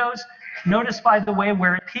windows. Notice, by the way,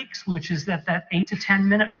 where it peaks, which is at that 8 to 10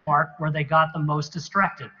 minute mark where they got the most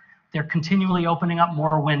distracted. They're continually opening up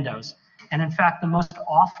more windows. And in fact, the most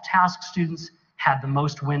off-task students had the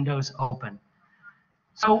most windows open.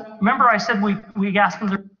 So remember I said we asked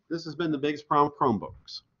them. This has been the biggest problem with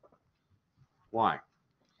Chromebooks. Why?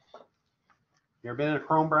 You ever been in a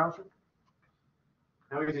Chrome browser?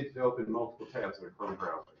 How easy to open multiple tabs in a Chrome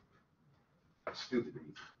browser? Stupid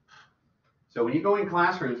easy. So when you go in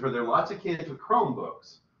classrooms where there are lots of kids with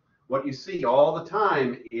Chromebooks, what you see all the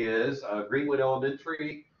time is Greenwood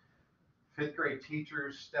Elementary, 5th grade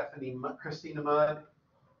teachers, Christina Mudd.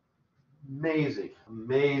 Amazing,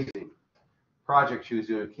 amazing project she was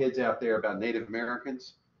doing with kids out there about Native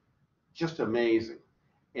Americans. Just amazing.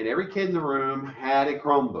 And every kid in the room had a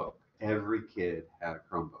Chromebook. Every kid had a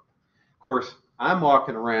Chromebook. Of course, I'm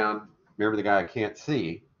walking around, remember the guy I can't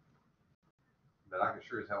see, but I can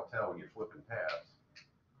sure as hell tell when you're flipping tabs.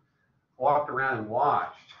 Walked around and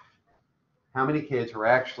watched how many kids were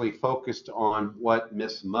actually focused on what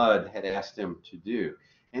Miss Mudd had asked them to do.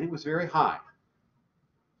 And it was very high.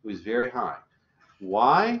 It was very high.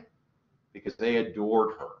 Why? Because they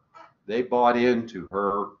adored her. They bought into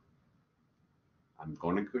her. I'm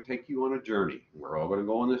going to go take you on a journey. We're all going to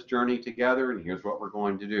go on this journey together, and here's what we're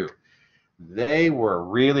going to do. They were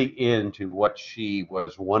really into what she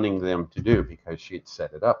was wanting them to do because she had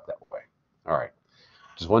set it up that way. All right.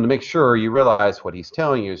 Just wanted to make sure you realize what he's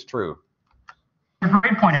telling you is true.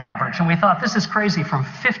 Grade point average, and we thought this is crazy. From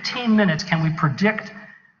 15 minutes, can we predict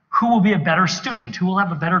who will be a better student, who will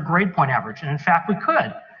have a better grade point average? And in fact, we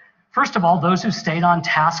could. First of all, those who stayed on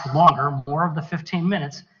task longer, more of the 15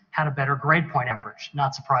 minutes, had a better grade point average.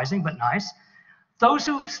 Not surprising, but nice. Those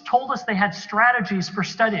who told us they had strategies for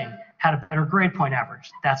studying had a better grade point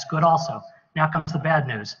average. That's good also. Now comes the bad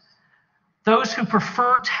news. Those who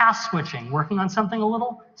prefer task switching, working on something a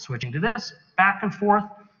little, switching to this, back and forth,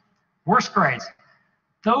 worse grades.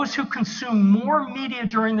 Those who consume more media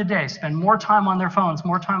during the day, spend more time on their phones,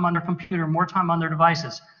 more time on their computer, more time on their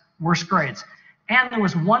devices, worse grades. And there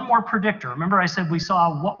was one more predictor. Remember I said we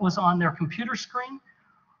saw what was on their computer screen?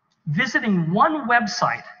 Visiting one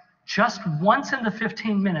website just once in the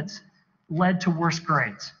 15 minutes led to worse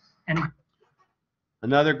grades. And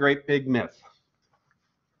another great big myth.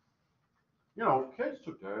 You know, kids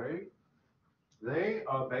today, they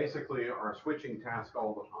basically are switching tasks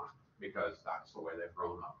all the time because that's the way they've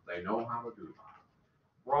grown up. They know how to do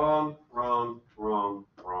that. Wrong, wrong, wrong,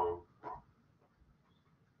 wrong, wrong.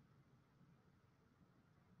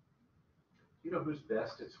 You know who's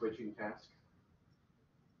best at switching tasks?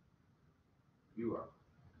 You are.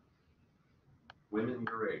 Women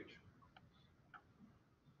your age.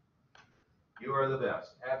 You are the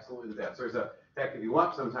best, absolutely the best. There's a, in fact, if you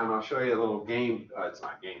want sometime, I'll show you a little game. It's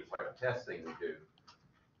not a game, it's like a test thing we do.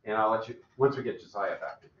 And I'll let you, once we get Josiah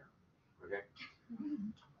back in here, okay?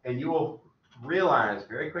 And you will realize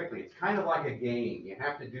very quickly, it's kind of like a game. You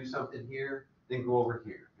have to do something here, then go over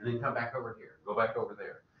here, and then come back over here, go back over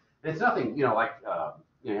there. And it's nothing, you know, like,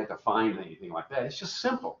 you have to find anything like that. It's just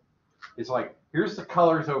simple. It's like, here's the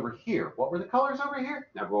colors over here. What were the colors over here?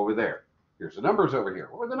 Now go over there. Here's the numbers over here.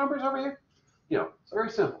 What were the numbers over here? You know, it's very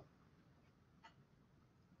simple.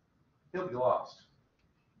 He'll be lost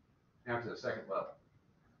after the second level.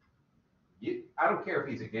 I don't care if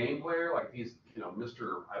he's a game player, like if he's, you know,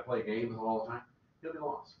 Mr. I play games all the time, he'll be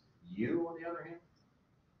lost. You, on the other hand,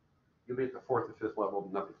 you'll be at the 4th or 5th level,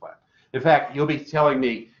 nothing flat. In fact, you'll be telling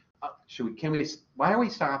me, why are we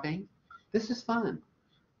stopping? This is fun.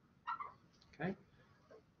 Okay?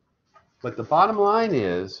 But the bottom line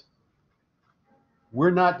is,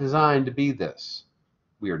 we're not designed to be this.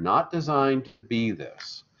 We are not designed to be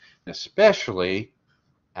this. Especially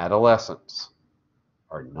adolescents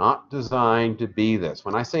are not designed to be this.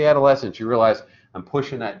 When I say adolescents, you realize I'm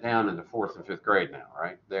pushing that down into 4th and 5th grade now,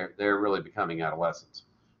 right? They're really becoming adolescents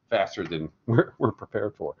faster than we're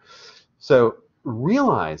prepared for. So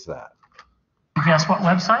realize that. Guess what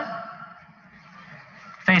website?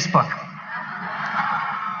 Facebook.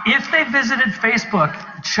 If they visited Facebook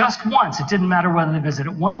just once, it didn't matter whether they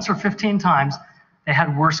visited once or 15 times, they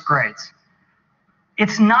had worse grades.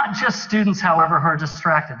 It's not just students, however, who are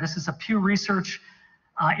distracted. This is a Pew Research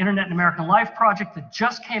Internet and American Life project that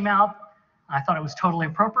just came out. I thought it was totally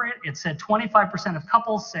appropriate. It said 25% of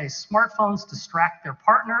couples say smartphones distract their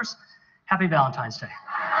partners. Happy Valentine's Day.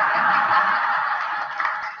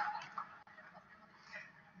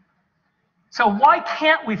 So why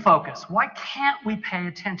can't we focus? Why can't we pay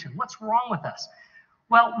attention? What's wrong with us?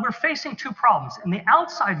 Well, we're facing two problems. In the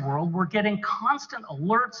outside world, we're getting constant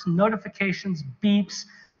alerts, notifications, beeps,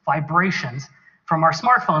 vibrations from our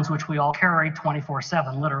smartphones, which we all carry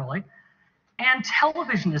 24/7, literally. And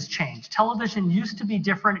television has changed. Television used to be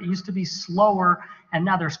different. It used to be slower, and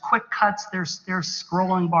now there's quick cuts. There's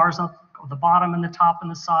scrolling bars on the bottom and the top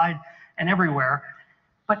and the side and everywhere.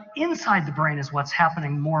 But inside the brain is what's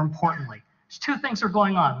happening more importantly. There's two things are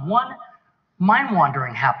going on. One, mind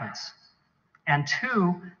wandering happens. And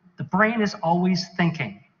two, the brain is always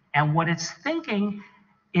thinking. And what it's thinking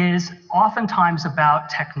is oftentimes about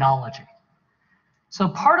technology. So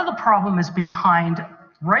part of the problem is behind,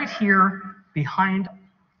 right here, behind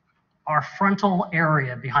our frontal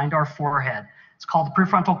area, behind our forehead. It's called the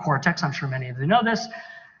prefrontal cortex. I'm sure many of you know this.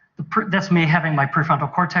 That's me having my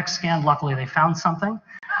prefrontal cortex scanned. Luckily, they found something.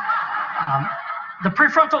 The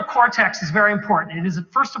prefrontal cortex is very important. It is,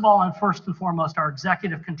 first of all and first and foremost, our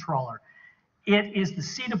executive controller. It is the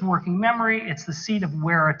seat of working memory. It's the seat of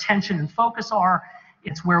where attention and focus are.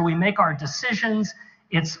 It's where we make our decisions.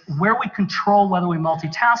 It's where we control whether we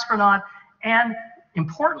multitask or not. And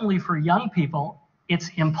importantly for young people, it's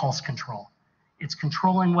impulse control. It's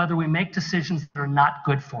controlling whether we make decisions that are not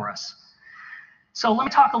good for us. So let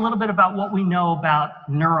me talk a little bit about what we know about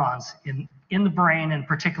neurons in the brain and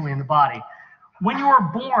particularly in the body. When you are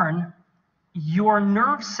born, your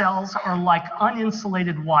nerve cells are like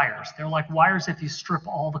uninsulated wires. They're like wires if you strip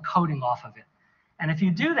all the coating off of it. And if you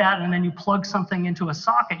do that and then you plug something into a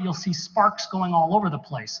socket, you'll see sparks going all over the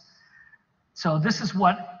place. So this is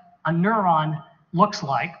what a neuron looks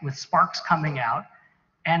like with sparks coming out.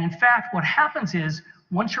 And in fact, what happens is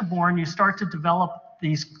once you're born, you start to develop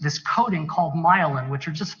this coating called myelin, which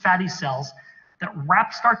are just fatty cells that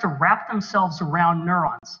start to wrap themselves around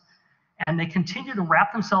neurons. And they continue to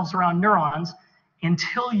wrap themselves around neurons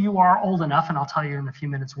until you are old enough, and I'll tell you in a few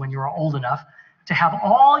minutes when you are old enough, to have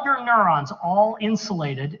all your neurons all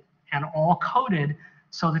insulated and all coated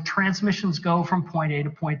so the transmissions go from point A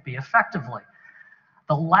to point B effectively.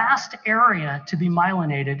 The last area to be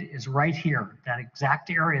myelinated is right here, that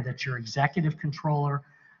exact area that your executive controller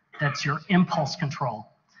That's your impulse control.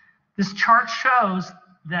 This chart shows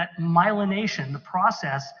that myelination, the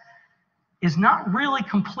process, is not really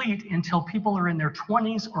complete until people are in their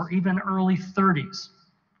 20s or even early 30s.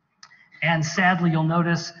 And sadly, you'll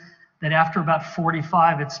notice that after about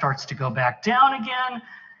 45, it starts to go back down again,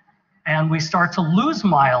 and we start to lose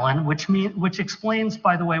myelin, which explains,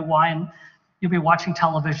 by the way, why you'll be watching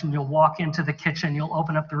television, you'll walk into the kitchen, you'll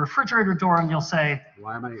open up the refrigerator door, and you'll say,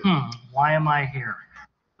 Why am I here? Why am I here?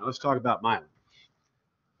 Now let's talk about myelin.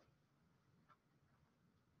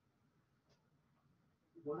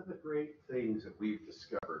 One of the great things that we've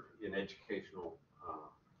discovered in educational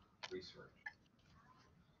research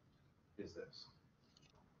is this.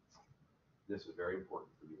 This is very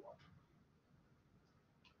important for you all.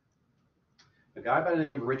 A guy by the name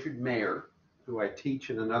of Richard Mayer, who I teach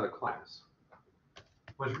in another class,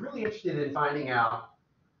 was really interested in finding out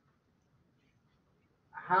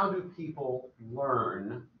how do people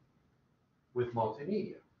learn with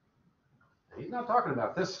multimedia. Now, he's not talking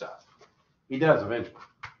about this stuff. He does eventually.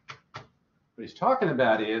 What he's talking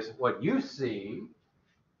about is what you see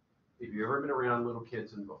if you've ever been around little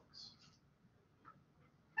kids and books.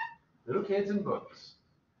 Little kids and books,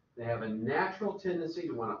 they have a natural tendency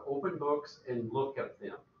to want to open books and look at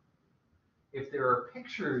them. If there are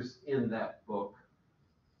pictures in that book,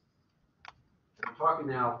 I'm talking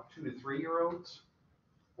now 2 to 3-year-olds,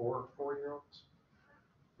 4-year-olds,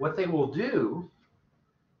 what they will do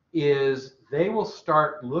is they will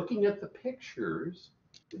start looking at the pictures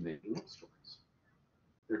and making up stories.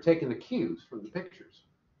 They're taking the cues from the pictures.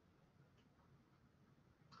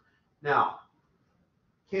 Now,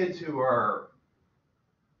 kids who are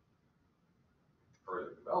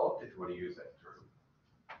further developed, if you want to use that term,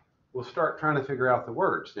 will start trying to figure out the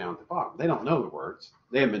words down at the bottom. They don't know the words.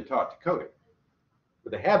 They haven't been taught to code it.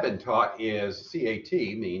 What they have been taught is CAT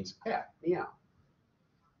means cat, meow.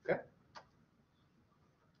 Okay?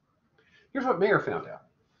 Here's what Mayer found out.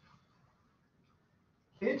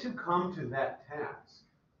 Kids who come to that task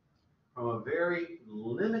from a very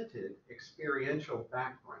limited experiential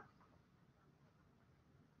background.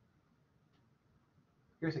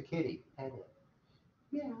 Here's a kitty, pet it.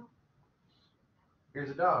 Meow. Here's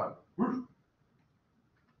a dog.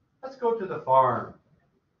 Let's go to the farm.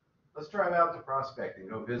 Let's drive out to Prospect and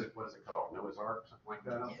go visit, what is it called? Noah's Ark, something like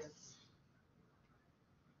that? Yes.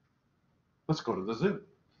 Let's go to the zoo.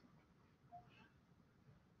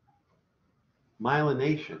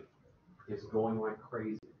 Myelination is going like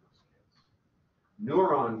crazy in those kids.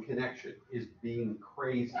 Neuron connection is being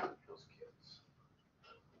crazy in those kids.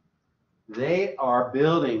 They are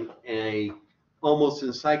building a almost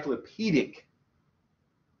encyclopedic.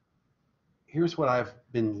 Here's what I've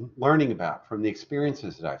been learning about from the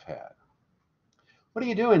experiences that I've had. What are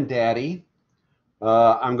you doing, Daddy?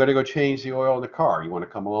 I'm going to go change the oil in the car. You want to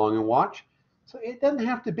come along and watch? So it doesn't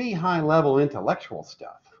have to be high-level intellectual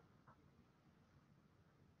stuff.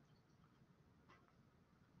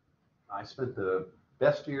 I spent the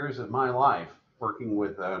best years of my life working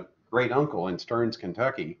with a great uncle in Stearns,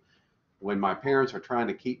 Kentucky, when my parents were trying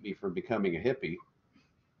to keep me from becoming a hippie.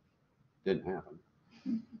 Didn't happen.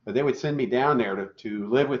 But they would send me down there to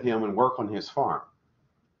live with him and work on his farm.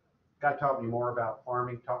 Guy taught me more about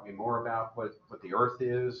farming, taught me more about what the earth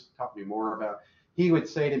is, taught me more about, he would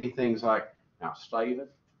say to me things like, now, Stephen,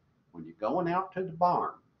 when you're going out to the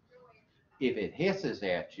barn, if it hisses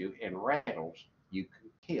at you and rattles, you can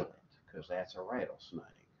kill it, because that's a rattlesnake.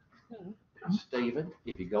 Now, Stephen,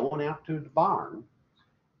 if you're going out to the barn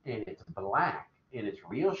and it's black and it's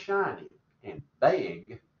real shiny and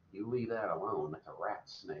big, you leave that alone. That's a rat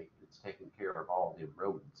snake. It's taking care of all the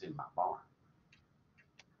rodents in my barn.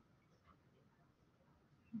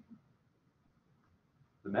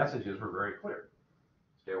 The messages were very clear.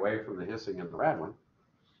 Stay away from the hissing and the rattling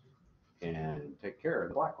and take care of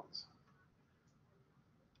the black ones.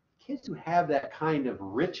 Kids who have that kind of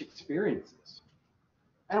rich experiences,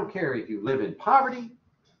 I don't care if you live in poverty,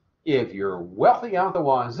 if you're wealthy out the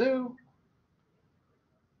wazoo,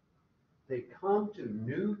 they come to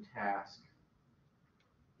new tasks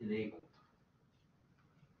enabled.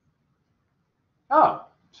 Oh,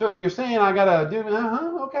 so you're saying I gotta do,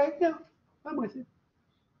 okay, yeah, I'm with you.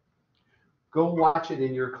 Go watch it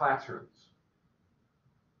in your classrooms.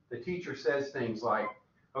 The teacher says things like,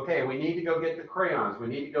 okay, we need to go get the crayons, we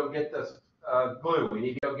need to go get the glue, we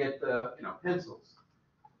need to go get the pencils.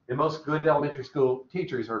 And most good elementary school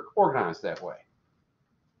teachers are organized that way.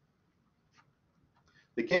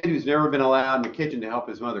 The kid who's never been allowed in the kitchen to help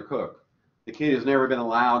his mother cook, the kid who's never been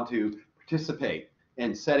allowed to participate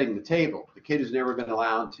in setting the table, the kid who's never been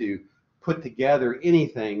allowed to put together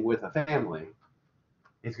anything with a family,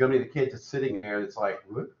 is going to be the kid that's sitting there that's like,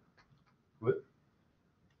 what?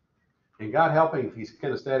 And God helping if he's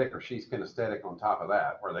kinesthetic or she's kinesthetic on top of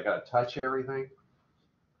that, where they got to touch everything.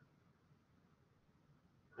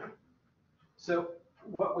 So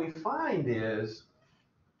what we find is,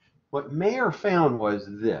 what Mayer found was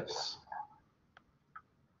this.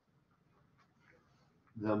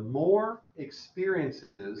 The more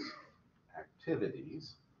experiences,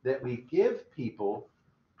 activities that we give people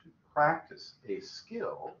to practice a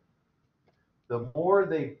skill, the more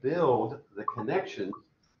they build the connection,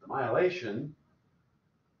 the myelation,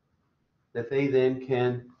 that they then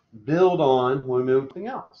can build on when we move something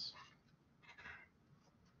else.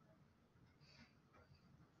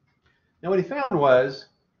 Now what he found was,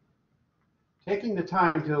 taking the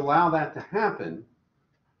time to allow that to happen,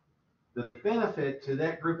 the benefit to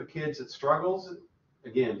that group of kids that struggles,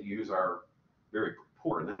 again, to use our very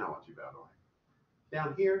poor analogy, by the way,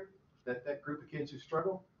 down here, that group of kids who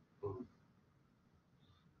struggle, boom,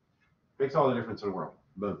 makes all the difference in the world.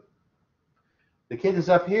 Boom. The kid that's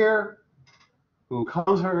up here, who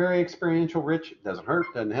comes from a very experiential rich, doesn't hurt,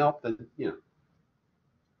 doesn't help, then, you know,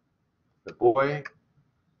 the boy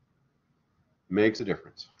makes a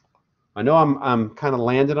difference. I know I'm kind of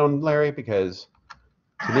landed on Larry because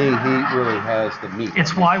to me, he really has the meat.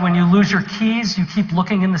 It's why when you lose your keys, you keep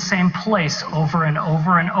looking in the same place over and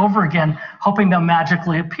over and over again, hoping they'll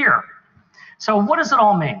magically appear. So what does it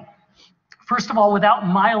all mean? First of all, without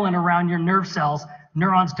myelin around your nerve cells,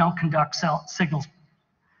 neurons don't conduct signals.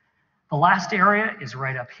 The last area is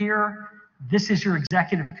right up here. This is your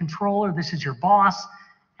executive controller, this is your boss,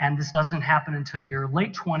 and this doesn't happen until your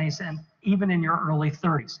late 20s and even in your early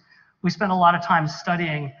 30s. We spend a lot of time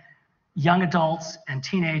studying young adults and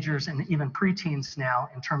teenagers and even preteens now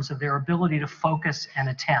in terms of their ability to focus and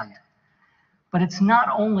attend. But it's not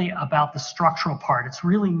only about the structural part, it's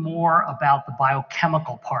really more about the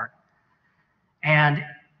biochemical part. And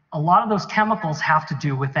a lot of those chemicals have to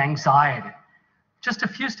do with anxiety. Just a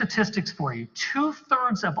few statistics for you.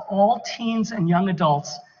 2/3 of all teens and young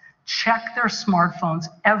adults check their smartphones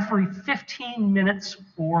every 15 minutes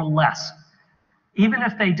or less. Even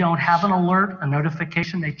if they don't have an alert, a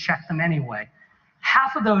notification, they check them anyway.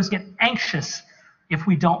 Half of those get anxious if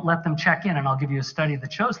we don't let them check in, and I'll give you a study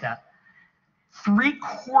that shows that.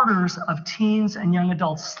 3/4 of teens and young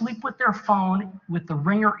adults sleep with their phone with the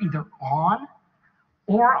ringer either on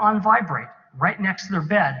or on vibrate, right next to their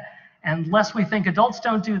bed. And lest we think adults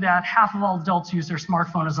don't do that, half of all adults use their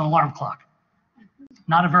smartphone as an alarm clock.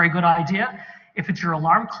 Not a very good idea. If it's your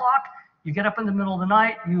alarm clock, you get up in the middle of the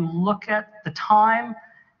night, you look at the time,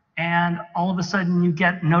 and all of a sudden you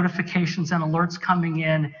get notifications and alerts coming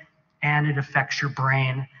in, and it affects your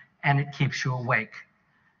brain, and it keeps you awake.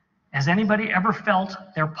 Has anybody ever felt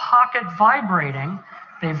their pocket vibrating?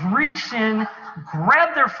 They've reached in,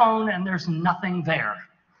 grabbed their phone, and there's nothing there.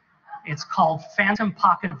 It's called phantom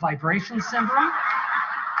pocket vibration syndrome.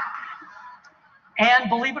 And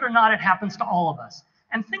believe it or not, it happens to all of us.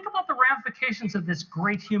 And think about the ramifications of this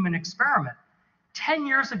great human experiment. 10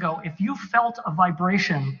 years ago, if you felt a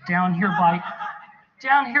vibration down here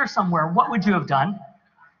somewhere, what would you have done?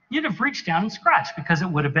 You'd have reached down and scratched because it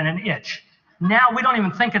would have been an itch. Now we don't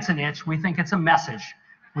even think it's an itch, we think it's a message.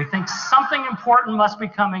 We think something important must be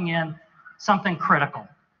coming in, something critical.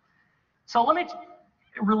 So let me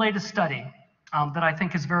relate a study that I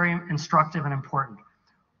think is very instructive and important.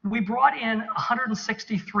 We brought in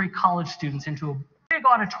 163 college students into a big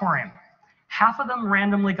auditorium. Half of them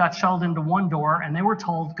randomly got shuttled into one door, and they were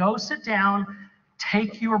told, go sit down,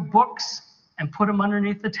 take your books and put them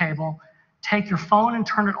underneath the table, take your phone and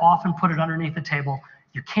turn it off and put it underneath the table.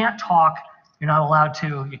 You can't talk, you're not allowed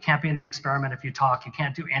to, you can't be in an experiment if you talk, you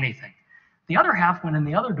can't do anything. The other half went in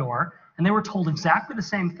the other door, and they were told exactly the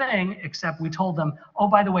same thing, except we told them, oh,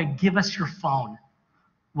 by the way, give us your phone.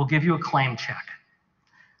 We'll give you a claim check.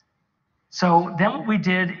 So then what we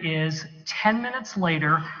did is 10 minutes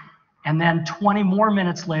later, and then 20 more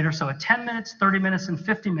minutes later, so at 10 minutes, 30 minutes, and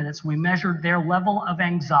 50 minutes, we measured their level of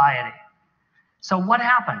anxiety. So what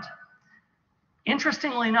happened?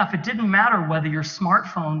 Interestingly enough, it didn't matter whether your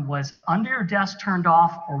smartphone was under your desk turned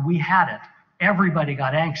off or we had it. Everybody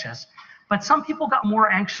got anxious, but some people got more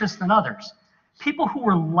anxious than others. People who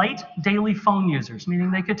were light daily phone users, meaning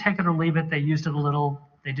they could take it or leave it, they used it a little,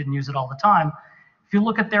 they didn't use it all the time. If you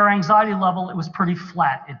look at their anxiety level, it was pretty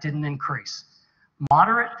flat, it didn't increase.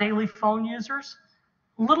 Moderate daily phone users,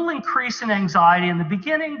 a little increase in anxiety in the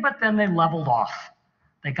beginning, but then they leveled off.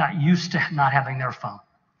 They got used to not having their phone.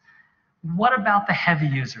 What about the heavy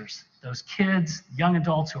users? Those kids, young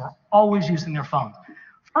adults who are always using their phone.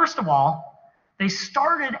 First of all, they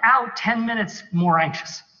started out 10 minutes more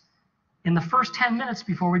anxious. In the first 10 minutes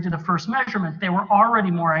before we did the first measurement, they were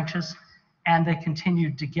already more anxious, and they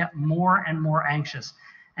continued to get more and more anxious.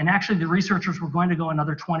 And actually, the researchers were going to go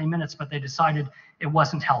another 20 minutes, but they decided it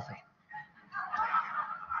wasn't healthy.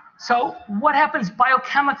 So what happens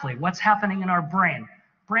biochemically? What's happening in our brain?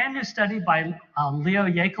 Brand new study by Leo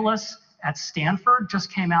Yakelis at Stanford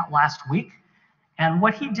just came out last week. And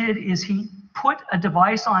what he did is he put a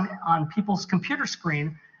device on people's computer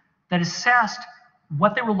screen that assessed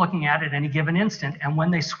what they were looking at any given instant and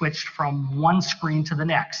when they switched from one screen to the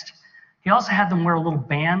next. He also had them wear a little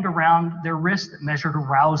band around their wrist that measured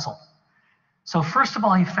arousal. So first of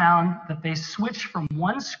all, he found that they switched from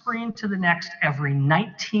one screen to the next every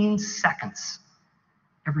 19 seconds.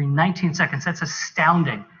 Every 19 seconds, that's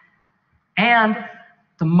astounding. And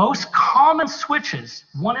the most common switches,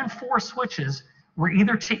 1 in 4 switches, were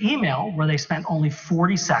either to email, where they spent only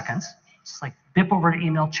 40 seconds, it's like dip over to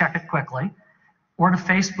email, check it quickly, or to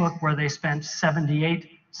Facebook, where they spent 78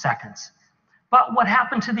 seconds. But what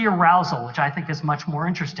happened to the arousal, which I think is much more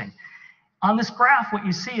interesting? On this graph, what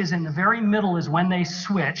you see is in the very middle is when they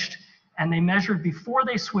switched, and they measured before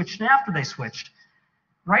they switched and after they switched.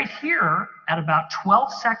 Right here, at about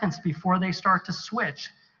 12 seconds before they start to switch,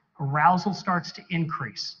 arousal starts to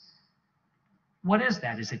increase. What is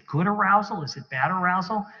that? Is it good arousal? Is it bad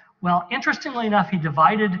arousal? Well, interestingly enough, he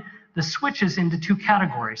divided the switches into 2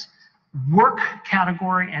 categories: work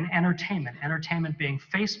category and entertainment. Entertainment being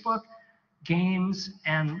Facebook, games,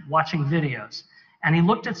 and watching videos. And he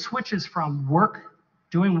looked at switches from work,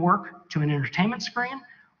 doing work, to an entertainment screen,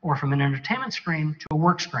 or from an entertainment screen to a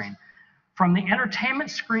work screen. From the entertainment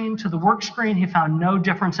screen to the work screen, he found no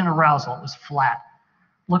difference in arousal. It was flat.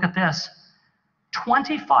 Look at this.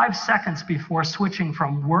 25 seconds before switching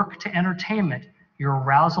from work to entertainment, your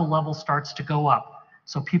arousal level starts to go up.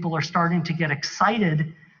 So people are starting to get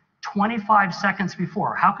excited 25 seconds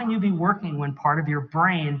before. How can you be working when part of your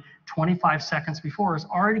brain 25 seconds before is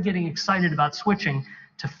already getting excited about switching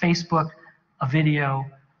to Facebook, a video,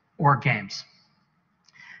 or games?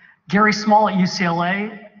 Gary Small at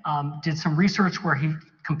UCLA did some research where he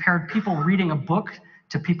compared people reading a book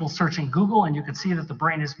to people searching Google, and you can see that the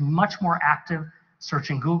brain is much more active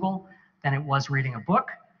searching Google than it was reading a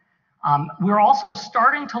book. We're also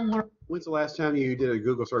starting to learn. When's the last time you did a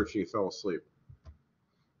Google search and you fell asleep?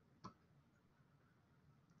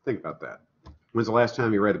 Think about that. When's the last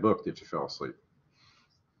time you read a book that you fell asleep?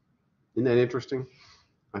 Isn't that interesting?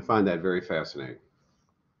 I find that very fascinating.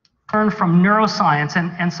 Learn from neuroscience,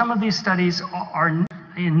 and some of these studies are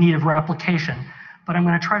in need of replication, but I'm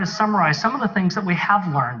going to try to summarize some of the things that we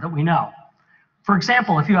have learned that we know. For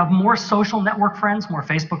example, if you have more social network friends, more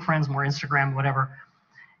Facebook friends, more Instagram, whatever,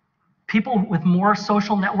 people with more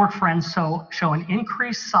social network friends show an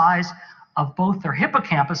increased size of both their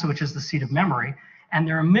hippocampus, which is the seat of memory, and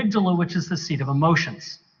their amygdala, which is the seat of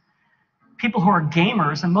emotions. People who are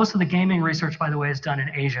gamers, and most of the gaming research, by the way, is done in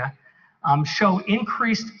Asia, show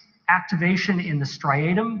increased activation in the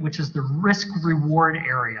striatum, which is the risk-reward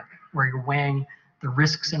area, where you're weighing the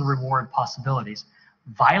risks and reward possibilities.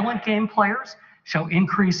 Violent game players show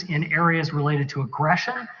increase in areas related to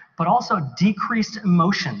aggression, but also decreased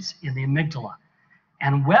emotions in the amygdala.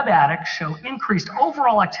 And web addicts show increased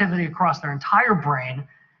overall activity across their entire brain,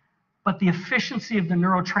 but the efficiency of the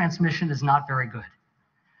neurotransmission is not very good.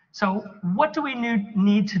 So what do we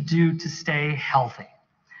need to do to stay healthy?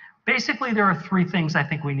 Basically, there are 3 things I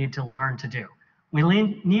think we need to learn to do. We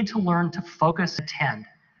need to learn to focus and attend.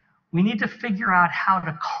 We need to figure out how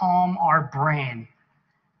to calm our brain,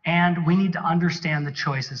 and we need to understand the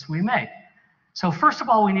choices we make. So first of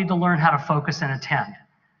all, we need to learn how to focus and attend.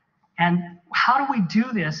 And how do we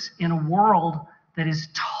do this in a world that is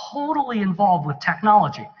totally involved with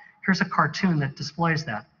technology? Here's a cartoon that displays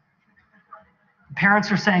that.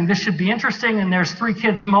 Parents are saying this should be interesting, and there's 3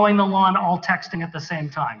 kids mowing the lawn all texting at the same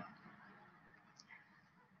time.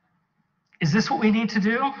 Is this what we need to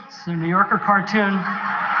do? It's a New Yorker cartoon.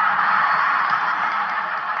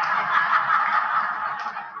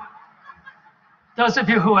 Those of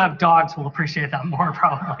you who have dogs will appreciate that more,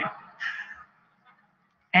 probably.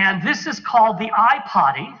 And this is called the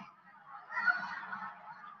iPotty.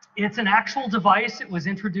 It's an actual device. It was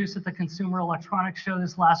introduced at the Consumer Electronics Show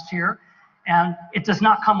this last year. And it does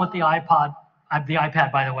not come with the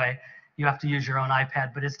iPad, by the way. You have to use your own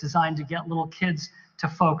iPad, but it's designed to get little kids to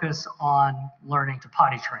focus on learning to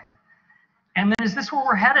potty train. And then is this where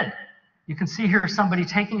we're headed? You can see here somebody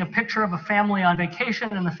taking a picture of a family on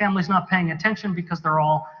vacation, and the family's not paying attention because they're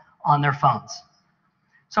all on their phones.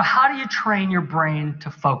 So how do you train your brain to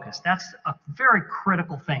focus? That's a very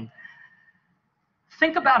critical thing.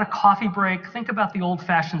 Think about a coffee break. Think about the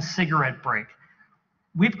old-fashioned cigarette break.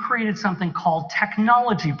 We've created something called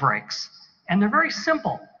technology breaks, and they're very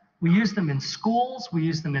simple. We use them in schools, we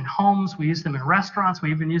use them in homes, we use them in restaurants,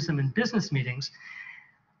 we even use them in business meetings.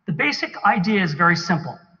 The basic idea is very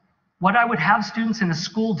simple. What I would have students in a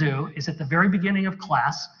school do is at the very beginning of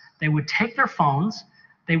class, they would take their phones,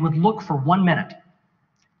 they would look for 1 minute.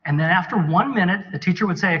 And then after 1 minute, the teacher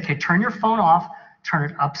would say, okay, turn your phone off, turn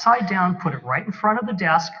it upside down, put it right in front of the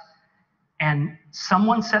desk, and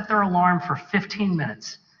someone set their alarm for 15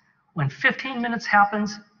 minutes. When 15 minutes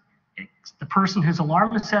happens, the person whose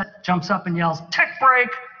alarm is set jumps up and yells, tech break,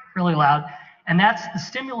 really loud. And that's the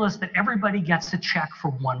stimulus that everybody gets to check for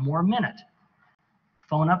 1 more minute.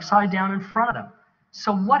 Phone upside down in front of them.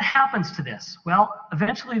 So what happens to this? Well,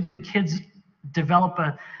 eventually the kids develop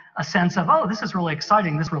a sense of, oh, this is really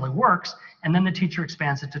exciting, this really works. And then the teacher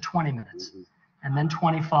expands it to 20 minutes, and then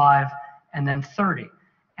 25, and then 30.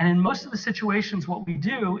 And in most of the situations, what we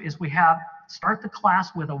do is we start the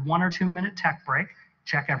class with a 1 or 2 minute tech break,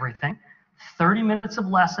 check everything, 30 minutes of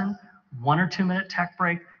lesson, 1 or 2 minute tech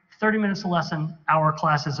break, 30 minutes of lesson, our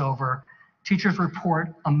class is over. Teachers report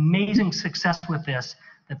amazing success with this,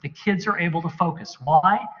 that the kids are able to focus.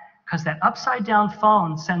 Why? Because that upside down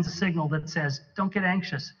phone sends a signal that says, don't get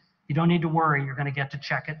anxious, you don't need to worry, you're going to get to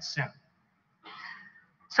check it soon.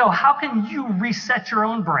 So how can you reset your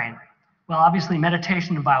own brain? Well, obviously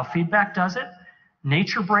meditation and biofeedback does it.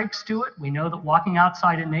 Nature breaks do it. We know that walking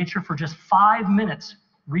outside in nature for just 5 minutes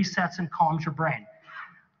resets and calms your brain.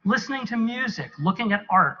 Listening to music, looking at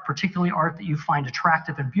art, particularly art that you find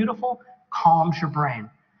attractive and beautiful, calms your brain.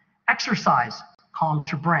 Exercise calms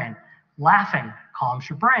your brain. Laughing calms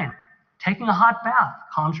your brain. Taking a hot bath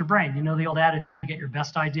calms your brain. You know the old adage, you get your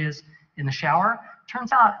best ideas in the shower?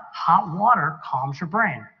 Turns out hot water calms your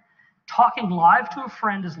brain. Talking live to a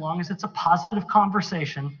friend, as long as it's a positive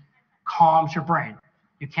conversation, calms your brain.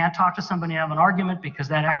 You can't talk to somebody and have an argument because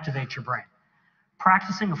that activates your brain.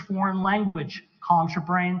 Practicing a foreign language calms your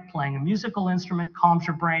brain. Playing a musical instrument calms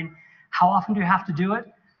your brain. How often do you have to do it?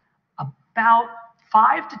 About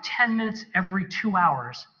 5 to 10 minutes every 2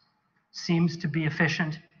 hours seems to be an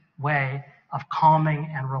efficient way of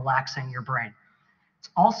calming and relaxing your brain. It's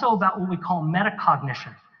also about what we call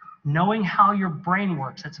metacognition, knowing how your brain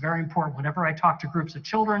works. That's very important. Whenever I talk to groups of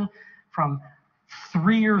children from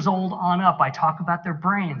 3 years old on up, I talk about their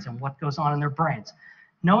brains and what goes on in their brains.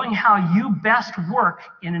 Knowing how you best work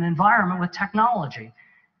in an environment with technology,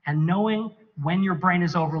 and knowing when your brain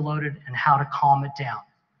is overloaded and how to calm it down.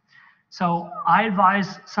 So I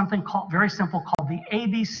advise something very simple called the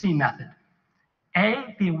ABC method.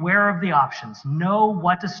 A, be aware of the options. Know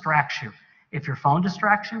what distracts you. If your phone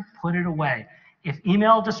distracts you, put it away. If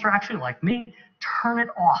email distracts you, like me, turn it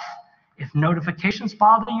off. If notifications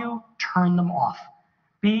bother you, turn them off.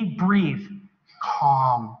 B, breathe,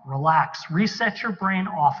 calm, relax, reset your brain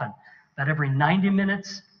often. About every 90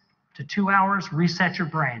 minutes to 2 hours, reset your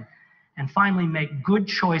brain. And finally, make good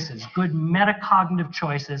choices, good metacognitive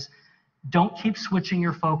choices. Don't keep switching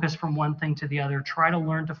your focus from one thing to the other. Try to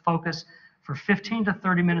learn to focus for 15 to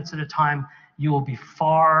 30 minutes at a time. You will be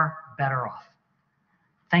far better off.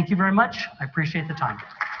 Thank you very much. I appreciate the time.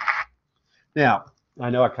 Now, I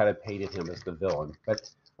know I kind of painted him as the villain, but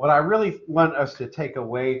what I really want us to take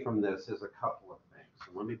away from this is a couple of things.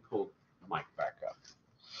 So let me pull the mic back up.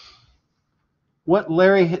 What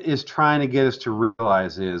Larry is trying to get us to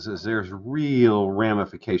realize is there's real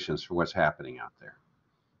ramifications for what's happening out there.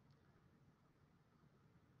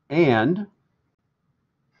 And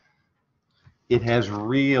it has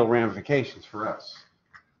real ramifications for us.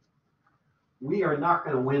 We are not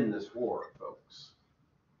going to win this war, folks.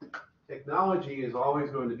 Technology is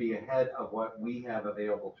always going to be ahead of what we have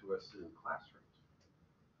available to us in classrooms.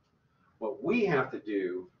 What we have to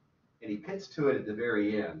do, and he gets to it at the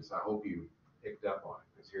very end, so I hope you picked up on it,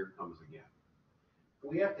 because here it comes again.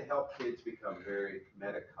 We have to help kids become very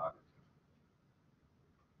metacognitive.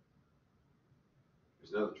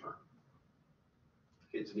 There's another term.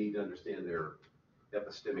 Kids need to understand their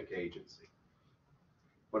epistemic agency.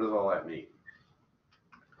 What does all that mean?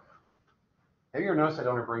 Have you ever noticed I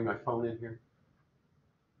don't ever bring my phone in here?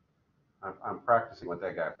 I'm practicing what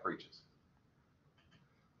that guy preaches.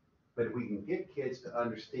 But if we can get kids to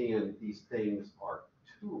understand these things are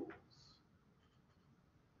tools.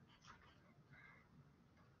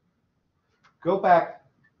 Go back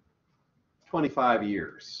 25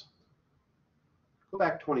 years. Go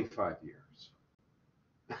back 25 years.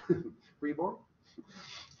 Were you born?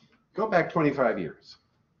 Go back 25 years.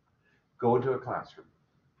 Go into a classroom.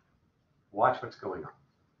 Watch what's going on.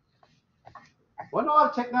 Wasn't a lot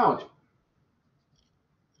of technology.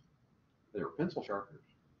 There were pencil sharpeners.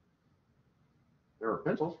 There were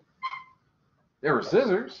pencils. There were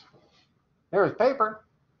scissors. There was paper.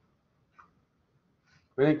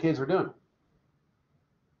 What do you think kids were doing?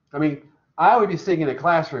 I mean, I would be sitting in a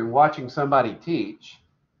classroom watching somebody teach.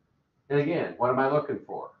 And again, what am I looking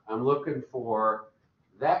for? I'm looking for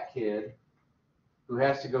that kid who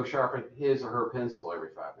has to go sharpen his or her pencil every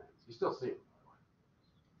 5 minutes. You still see him.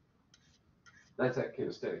 That's that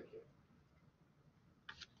kinesthetic kid.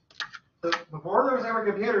 So before there was ever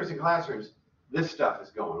computers in classrooms, this stuff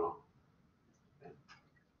is going on.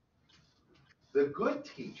 The good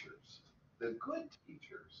teachers,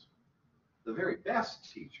 the very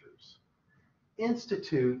best teachers,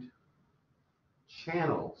 institute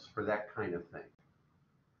channels for that kind of thing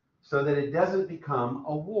so that it doesn't become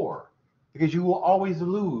a war. Because you will always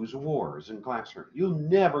lose wars in classroom. You'll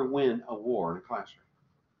never win a war in a classroom.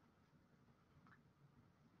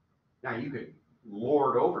 Now you could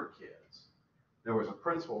lord over kids. There was a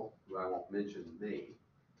principal, who I won't mention the name,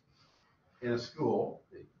 in a school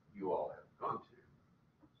that you all have gone to,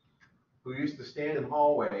 who used to stand in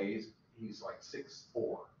hallways. He's like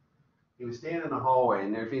 6'4". He would stand in the hallway,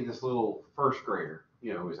 and there'd be this little first grader,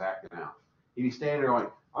 who was acting out. He'd be standing there going,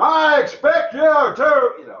 "I expect you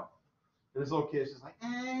to," And this little kid's just like,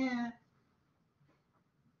 eh.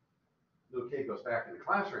 Little kid goes back in the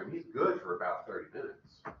classroom. He's good for about 30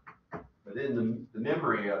 minutes. But then the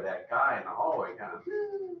memory of that guy in the hallway kind of,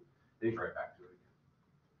 then he's right back to it again.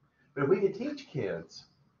 But if we can teach kids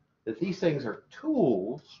that these things are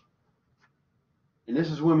tools, and this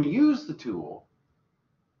is when we use the tool.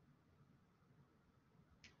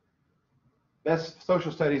 Best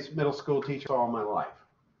social studies middle school teacher all my life.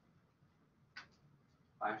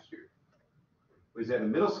 Last year. Was at a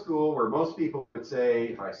middle school where most people would say,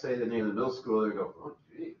 if I say the name of the middle school, they go, "Oh,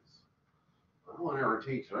 geez, I don't want to ever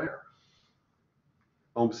teach there."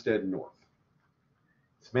 Homestead North.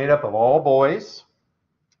 It's made up of all boys.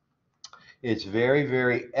 It's very,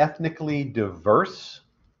 very ethnically diverse.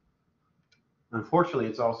 Unfortunately,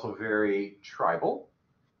 it's also very tribal.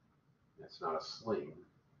 That's not a sling.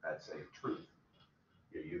 That's a truth.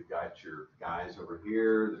 You've got your guys over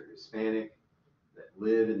here, they're Hispanic, that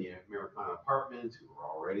live in the Americana apartments, who are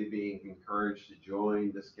already being encouraged to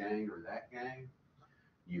join this gang or that gang.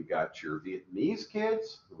 You've got your Vietnamese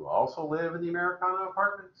kids who also live in the Americana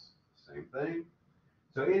apartments. Same thing.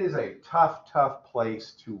 So it is a tough, tough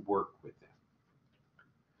place to work with them.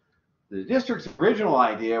 The district's original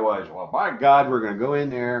idea was, well, by God, we're going to go in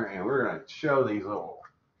there and we're going to show these little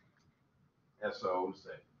SOs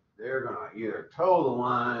that they're going to either toe the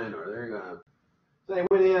line or they're going to. So they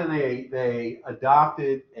went in and they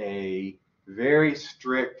adopted a very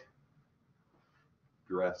strict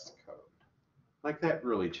dress code. Like that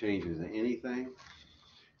really changes anything.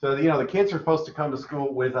 So, the kids are supposed to come to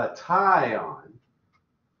school with a tie on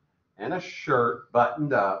and a shirt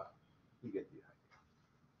buttoned up. You get the idea.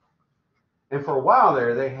 And for a while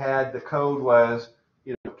there, they had the code was,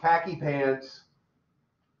 khaki pants,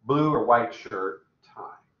 blue or white shirt,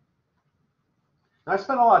 tie. Now, I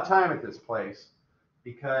spent a lot of time at this place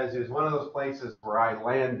because it was one of those places where I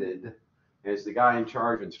landed as the guy in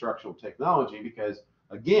charge of instructional technology because,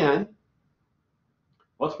 again,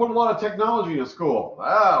 let's put a lot of technology in school.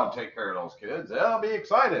 That'll take care of those kids. They'll be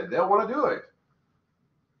excited. They'll want to do it.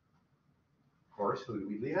 Of course, who do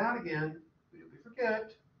we leave out again? Who do we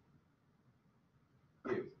forget?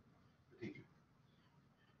 You, the teacher.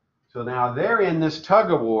 So now they're in this tug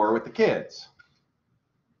of war with the kids.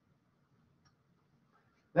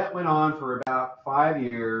 That went on for about 5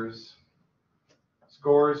 years.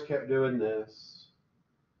 Scores kept doing this.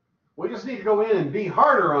 We just need to go in and be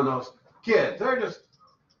harder on those kids. They're just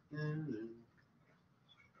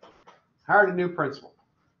hired a new principal.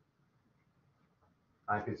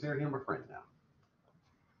 I consider him a friend now.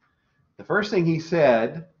 The first thing he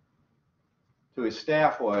said to his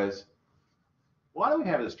staff was, "Why do we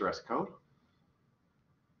have this dress code?"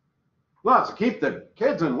 "Well, it's to keep the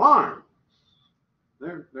kids in line."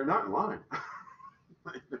 They're not in line.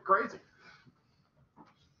 They're crazy.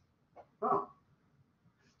 Oh.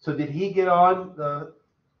 So did he get on the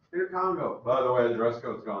intercom and go, "By the way, the dress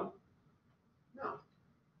code's gone"? No.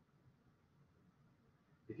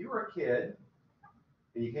 If you were a kid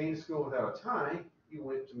and you came to school without a tie, you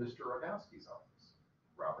went to Mr. Rodowski's office.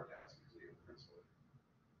 Robert Rodowski's the principal.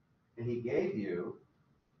 And he gave you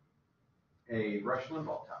a Rush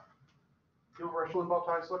Limbaugh tie. You know what Rush Limbaugh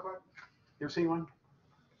ties look like? You ever seen one?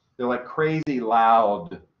 They're like crazy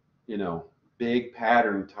loud, big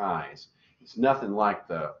pattern ties. It's nothing like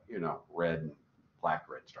the, red and black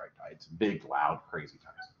red stripe tie. It's big, loud, crazy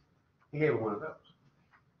ties. He gave him one of those.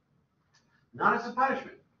 Not as a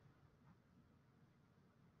punishment.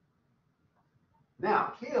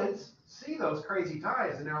 Now, kids see those crazy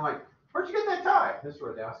ties and they're like, "Where'd you get that tie?" "Mr.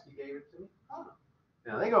 Rodowski gave it to me." "Oh."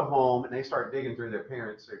 Now they go home and they start digging through their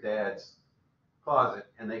parents' or dad's closet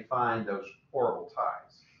and they find those horrible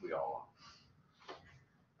ties we all own.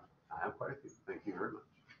 I have quite a few. Thank you very much.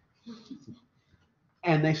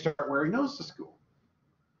 And they start wearing those to school.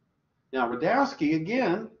 Now Radowski,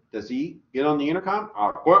 again, does he get on the intercom?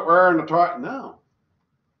 I'll quit wearing the tie. No.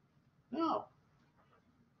 No.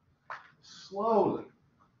 Slowly,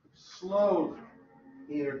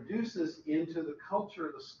 he introduces into the culture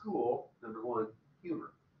of the school, number one,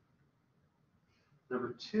 humor.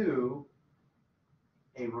 Number two,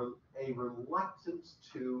 a reluctance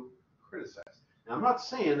to criticize. Now, I'm not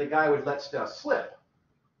saying the guy would let stuff slip.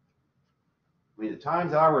 I mean, the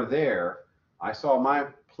times I were there, I saw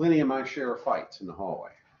plenty of my share of fights in the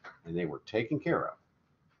hallway, and they were taken care of.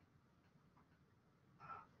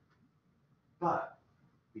 But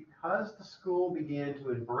because the school began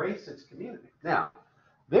to embrace its community, now,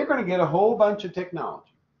 they're going to get a whole bunch of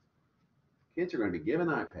technology. Kids are going to be given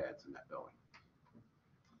iPads in that building.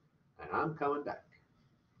 And I'm coming back.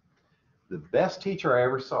 The best teacher I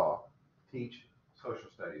ever saw teach social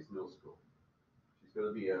studies middle school. She's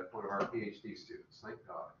going to be one of our PhD students, thank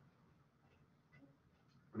God.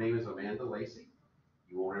 Her name is Amanda Lacey.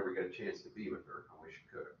 You won't ever get a chance to be with her. I wish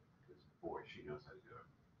you could, because boy, she knows how to do it.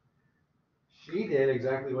 She did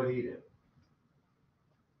exactly what he did.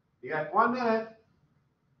 You got 1 minute.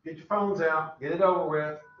 Get your phones out. Get it over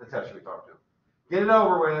with. That's how she would talk to him. Get it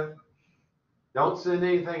over with. Don't send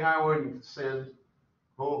anything I wouldn't send.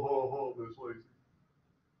 Ho, ho, ho, Miss Lacey.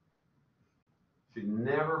 She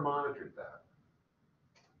never monitored that.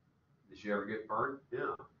 Did she ever get burned?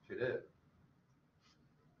 Yeah, she did.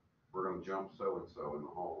 We're going to jump so-and-so in the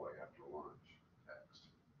hallway after lunch. Text.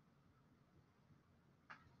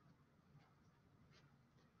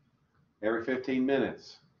 Every 15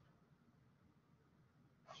 minutes,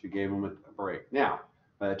 she gave him a break. Now,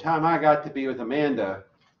 by the time I got to be with Amanda,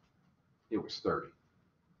 it was 30.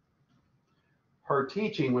 Her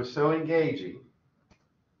teaching was so engaging,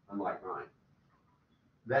 unlike mine,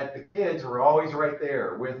 that the kids were always right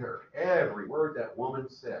there with her. Every word that woman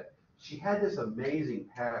said. She had this amazing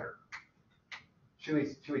pattern. She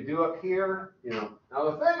would do up here, now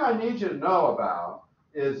the thing I need you to know about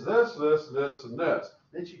is this, this, this, and this.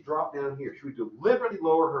 Then she'd drop down here. She would deliberately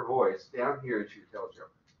lower her voice down here and she would tell a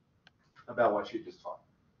joke about what she just taught.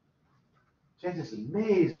 She had this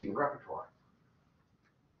amazing repertoire.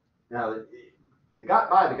 Now, it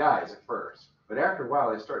got by the guys at first, but after a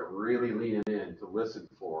while, they started really leaning in to listen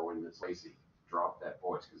for when Miss Lacey dropped that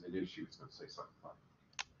voice because they knew she was going to say something funny.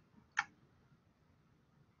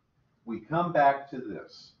 We come back to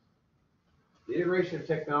this. The integration of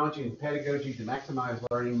technology and pedagogy to maximize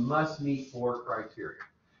learning must meet 4 criteria.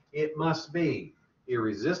 It must be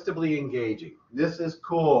irresistibly engaging. This is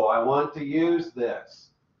cool. I want to use this.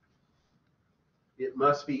 It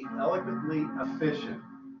must be elegantly efficient.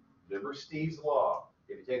 Remember Steve's law.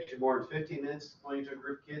 If it takes you more than 15 minutes to explain to a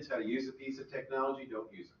group of kids how to use a piece of technology,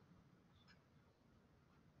 don't use it.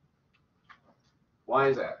 Why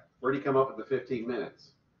is that? Where did he come up with the 15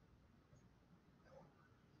 minutes?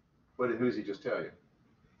 Who's he just tell you?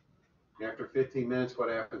 After 15 minutes, what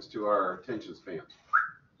happens to our attention spans?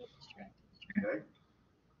 Okay.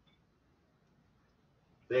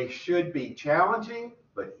 They should be challenging,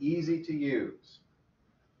 but easy to use.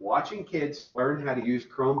 Watching kids learn how to use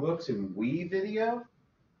Chromebooks and Wii video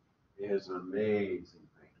is an amazing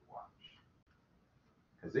thing to watch.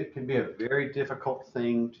 Because it can be a very difficult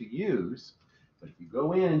thing to use, but if you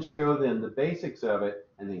go in and show them the basics of it,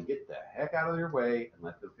 and then get the heck out of their way and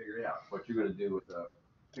let them figure it out, what you're going to do with the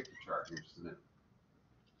picture chart here in just a minute.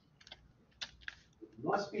 It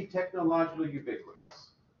must be technologically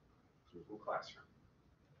ubiquitous. Google Classroom.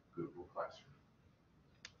 Google Classroom.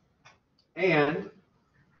 And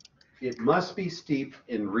it must be steeped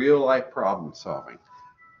in real-life problem solving.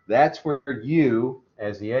 That's where you,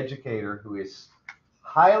 as the educator who is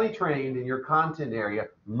highly trained in your content area,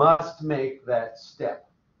 must make that step.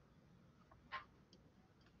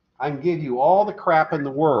 I can give you all the crap in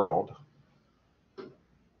the world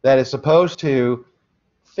that is supposed to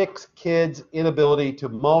fix kids' inability to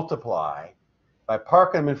multiply by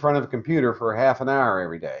parking them in front of a computer for half an hour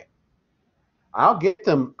every day. I'll get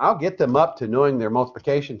them up to knowing their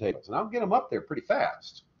multiplication tables, and I'll get them up there pretty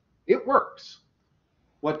fast. It works.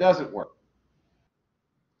 What doesn't work?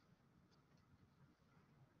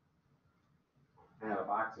 I have a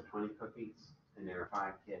box of 20 cookies, and there are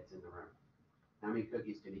 5 kids in the room. How many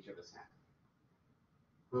cookies did each of us have?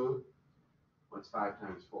 Who? What's 5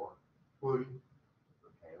 times 4? 40.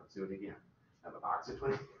 Okay, let's do it again. I have a box of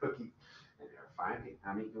 20 cookies, and there are 5 kids.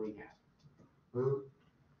 How many do we have? Who?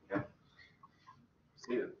 Okay.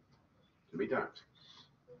 See it. Too many times.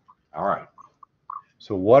 All right.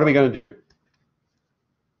 So what are we going to do?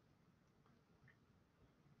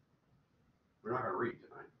 We're not going to read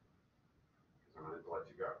tonight. I'm going to let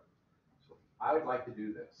you go. So I would like to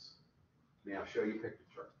do this. May I show you picture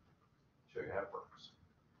chart? Show you how it works.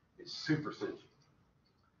 It's super simple.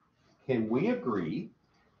 Can we agree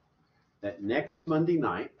that next Monday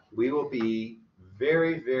night we will be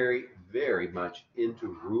very, very, very much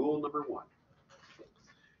into rule number 1?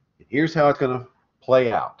 And here's how it's going to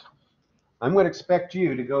play out. I'm going to expect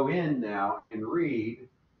you to go in now and read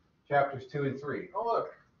chapters 2 and 3. Oh,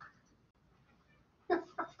 look.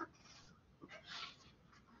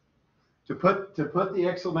 to put the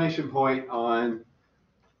exclamation point on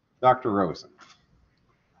Dr. Rosen.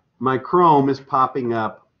 My Chrome is popping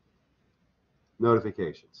up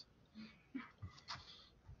notifications.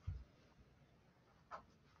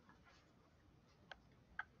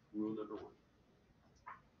 Rule number 1.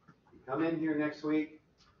 You come in here next week,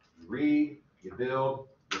 you read, you build,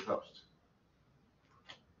 you post.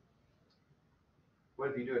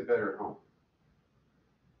 What if you do it better at home?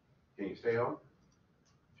 Can you stay home?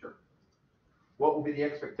 Sure. What will be the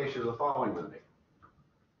expectation of the following Monday?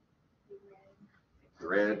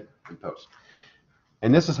 Read and post.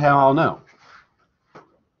 And this is how I'll know.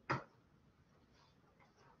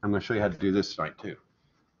 I'm going to show you how to do this tonight too.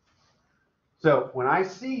 So when I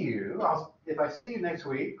see you, if I see you next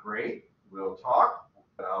week, great, we'll talk,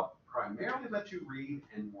 but I'll primarily let you read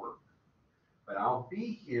and work. But I'll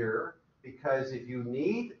be here because if you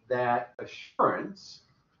need that assurance,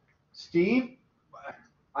 Steve,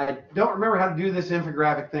 I don't remember how to do this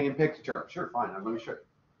infographic thing in picture chart. Sure, fine, I'm going to show you.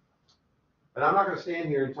 But I'm not going to stand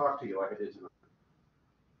here and talk to you like I did tonight.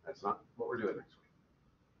 That's not what we're doing next week.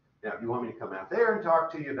 Now, if you want me to come out there and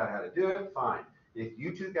talk to you about how to do it, fine. If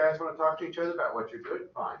you two guys want to talk to each other about what you're doing,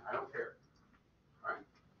 fine. I don't care. All right.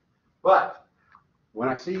 But when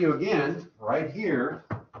I see you again, right here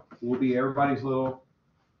will be everybody's little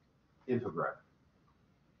infographic.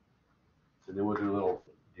 And then we'll do a little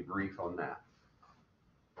debrief on that.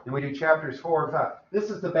 Then we do chapters 4 and 5. This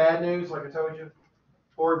is the bad news, like I told you.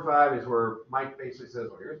 4 and 5 is where Mike basically says,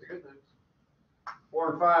 well, here's the good news.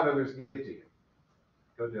 4 and 5, I'm just going to get to you.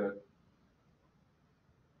 Go do it.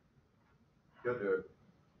 Go do it.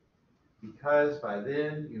 Because by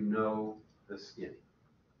then you know the skinny.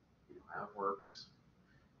 You know how it works.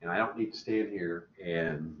 And I don't need to stand here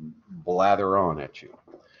and blather on at you.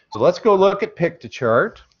 So let's go look at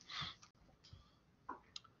Pictochart.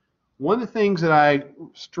 One of the things that I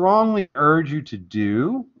strongly urge you to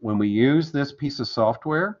do when we use this piece of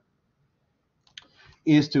software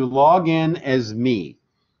is to log in as me.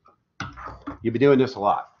 You'll be doing this a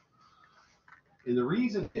lot. And the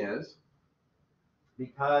reason is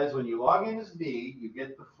because when you log in as me, you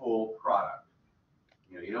get the full product.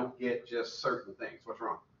 You know, you don't get just certain things. What's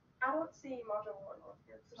wrong? I don't see module 1 on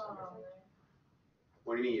here for some reason.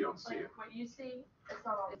 What do you mean you don't see Like it? what you see, it's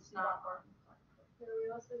not on. It's not on. We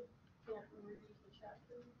also can't read the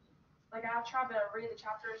chapters. Like I tried to read the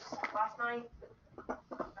chapters last night, but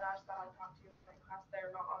I just thought I'd talk to you in class. They're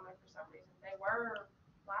not on there for some reason. They were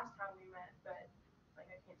last time we met, but like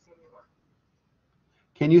I can't see them anymore.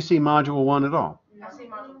 Can you see module 1 at all? I see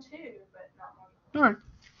module 2, but not module 1. All right.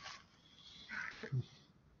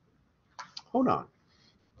 Hold on.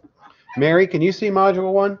 Mary, can you see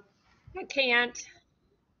module 1? I can't.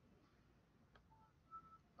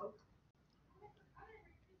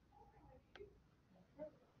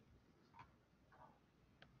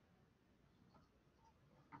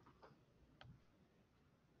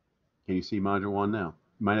 Can you see module 1 now?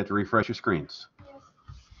 You might have to refresh your screens.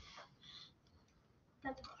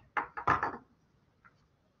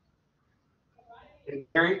 Hey,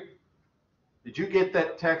 Mary, did you get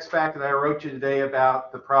that text back that I wrote you today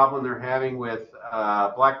about the problem they're having with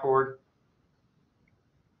Blackboard?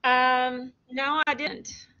 No, I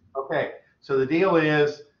didn't. Okay, so the deal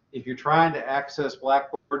is if you're trying to access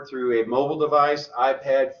Blackboard through a mobile device,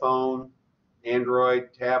 iPad, phone, Android,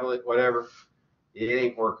 tablet, whatever, it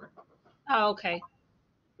ain't working. Oh, okay.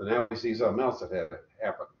 So now we see something else that had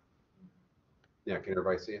happened. Yeah, can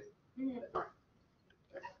everybody see it? Mm-hmm. All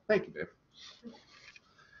right. Thank you, babe.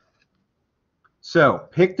 So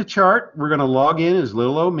Pictochart, we're going to log in as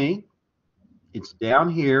little old me. It's down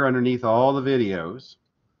here underneath all the videos.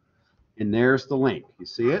 And there's the link. You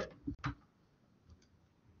see it?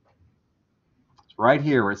 It's right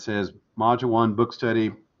here where it says Module 1 Book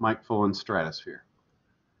Study, Mike Fullen Stratosphere.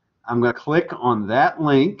 I'm going to click on that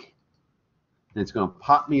link, and it's going to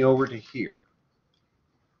pop me over to here.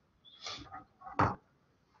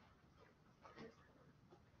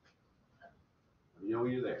 You know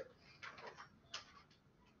when you're there.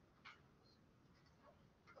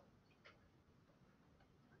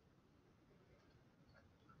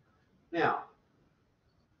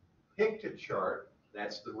 Pictochart,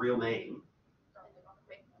 that's the real name,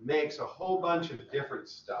 makes a whole bunch of different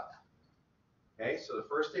stuff. Okay, so the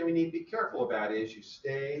first thing we need to be careful about is you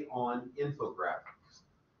stay on infographics,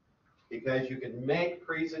 because you can make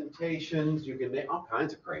presentations, you can make all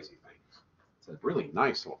kinds of crazy things. It's a really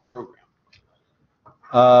nice little program.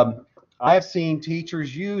 I've seen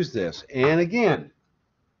teachers use this, and again,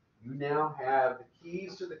 you now have the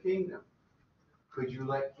keys to the kingdom. Could you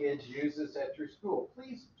let kids use this at your school?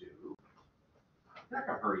 Please do. It's not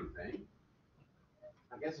going to hurt anything.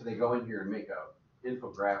 I guess if they go in here and make a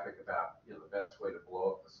infographic about, you know, the best way to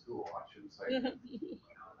blow up the school, I shouldn't say that.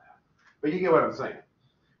 But you get what I'm saying.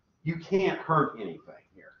 You can't hurt anything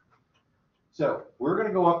here. So we're going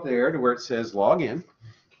to go up there to where it says log in.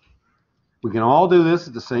 We can all do this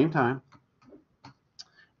at the same time.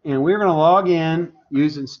 And we're going to log in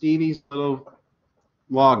using Stevie's little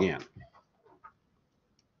login.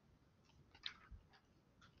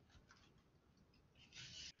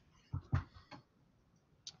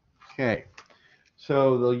 Okay,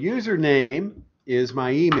 so the username is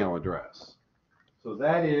my email address. So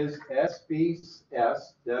that is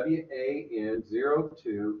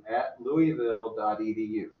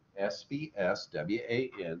sbswan02@louisville.edu.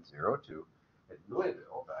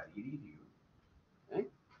 sbswan02@louisville.edu. Okay,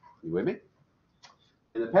 you with me?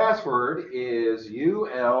 And the password is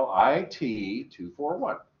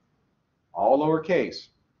ULIT241. All lowercase,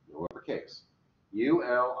 no uppercase.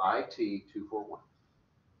 ULIT241.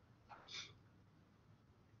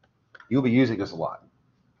 You'll be using this a lot.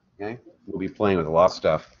 Okay? We'll be playing with a lot of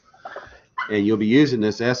stuff. And you'll be using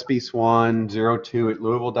this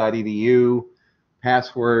sbswan02@louisville.edu,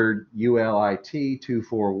 password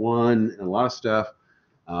ULIT241, and a lot of stuff.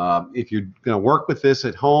 If you're going to work with this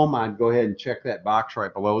at home, I'd go ahead and check that box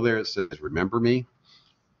right below there. It says remember me.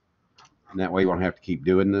 And that way you won't have to keep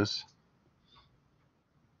doing this.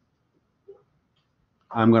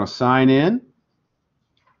 I'm going to sign in.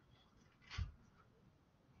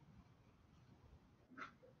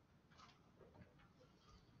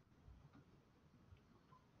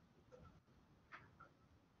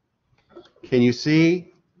 Can you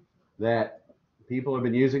see that people have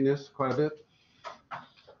been using this quite a bit?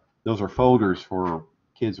 Those are folders for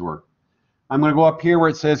kids' work. I'm going to go up here where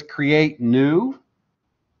it says create new.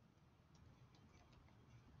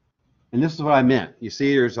 And this is what I meant. You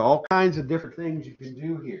see, there's all kinds of different things you can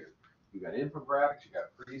do here. You got infographics, you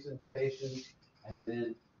got presentations, and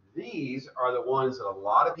then these are the ones that a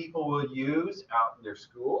lot of people would use out in their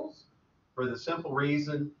schools for the simple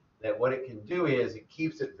reason that what it can do is it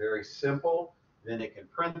keeps it very simple. Then it can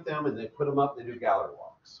print them and then put them up and do gallery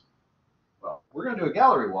walks. Well, we're going to do a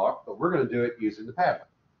gallery walk, but we're going to do it using the Padlet.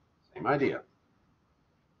 Same idea.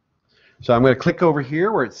 So I'm going to click over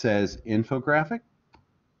here where it says infographic.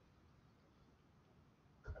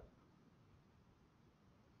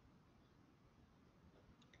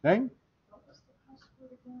 Okay.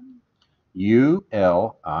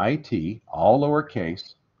 ULIT, all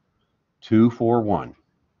lowercase, 241.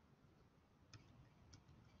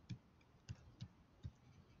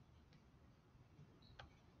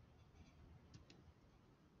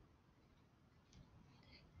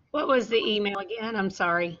 What was the email again? I'm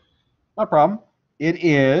sorry. No problem. It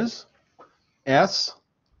is S,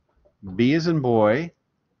 B as in boy,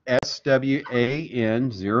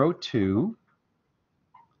 SWAN02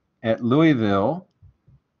 at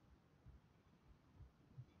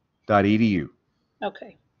Louisville.edu.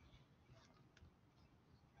 Okay.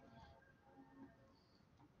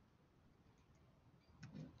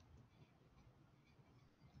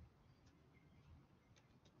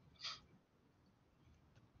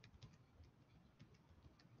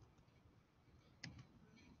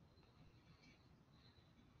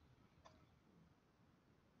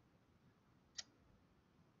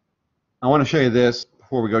 I want to show you this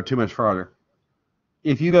before we go too much farther.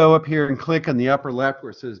 If you go up here and click on the upper left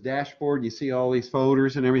where it says dashboard, you see all these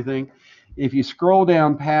folders and everything. If you scroll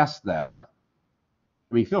down past that,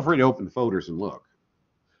 I mean, feel free to open the folders and look.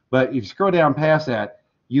 But if you scroll down past that,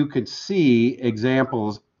 you could see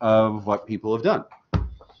examples of what people have done.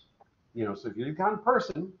 You know, so if you're the kind of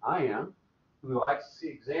person, I am, who likes to see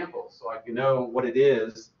examples so I can know what it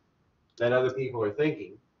is that other people are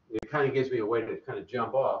thinking, it kind of gives me a way to kind of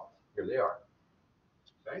jump off. Here they are.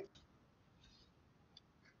 Okay.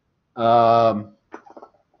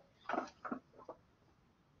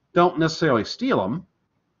 Don't necessarily steal them,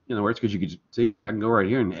 in other words, because you can see I can go right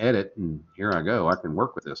here and edit, and here I go. I can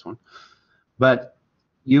work with this one. But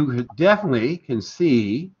you definitely can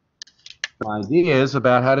see ideas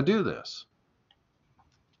about how to do this.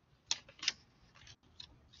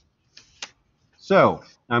 So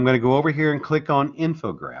I'm going to go over here and click on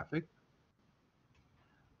infographic.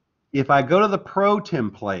 If I go to the Pro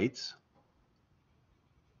templates,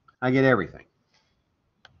 I get everything.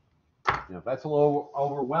 Now, if that's a little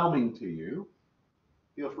overwhelming to you,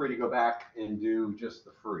 feel free to go back and do just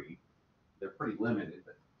the free. They're pretty limited,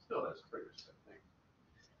 but still that's pretty thing.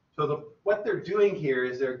 So what they're doing here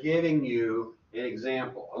is they're giving you an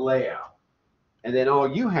example, a layout. And then all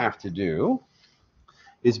you have to do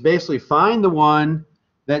is basically find the one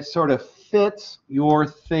that sort of fits your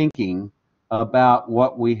thinking about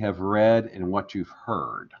what we have read and what you've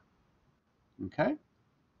heard. Okay?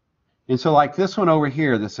 And so like this one over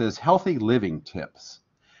here that says healthy living tips.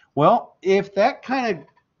 Well, if that kind of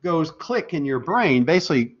goes click in your brain,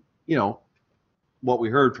 basically, you know, what we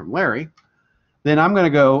heard from Larry, then I'm going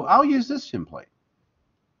to go, I'll use this template.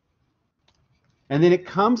 And then it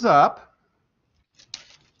comes up,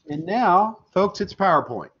 and now, folks, it's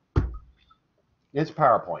PowerPoint. It's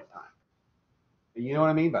PowerPoint time. And you know what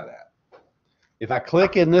I mean by that? If I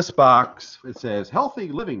click in this box, it says healthy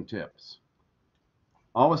living tips.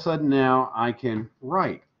 All of a sudden now I can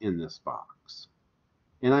write in this box.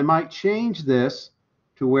 And I might change this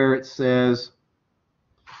to where it says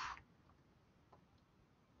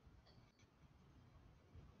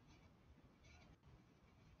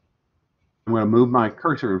I'm going to move my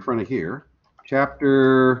cursor in front of here.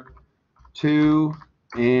 Chapter 2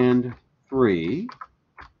 and 3.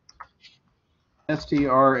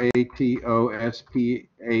 Stratosphere.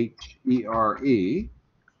 A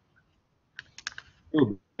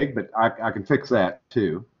little big, but I can fix that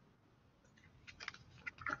too.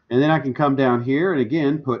 And then I can come down here and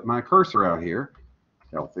again put my cursor out here.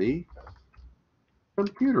 Healthy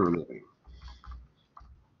computer living.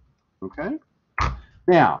 Okay.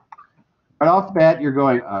 Now, right off the bat, you're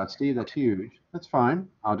going, Steve, that's huge. That's fine.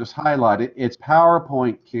 I'll just highlight it. It's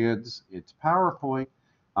PowerPoint, kids. It's PowerPoint.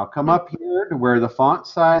 I'll come up here to where the font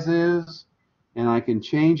size is, and I can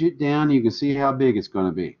change it down. You can see how big it's going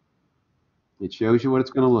to be. It shows you what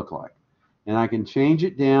it's going to look like. And I can change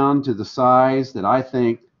it down to the size that I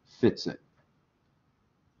think fits it.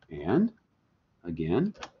 And,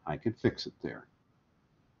 again, I can fix it there.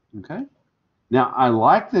 Okay? Now, I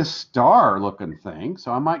like this star-looking thing,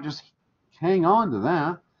 so I might just hang on to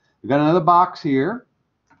that. We've got another box here.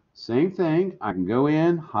 Same thing. I can go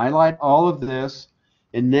in, highlight all of this,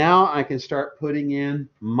 and now I can start putting in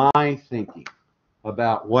my thinking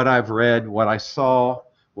about what I've read, what I saw,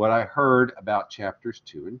 what I heard about chapters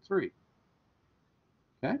 2 and 3.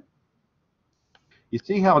 Okay? You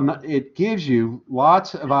see how it gives you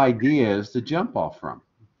lots of ideas to jump off from.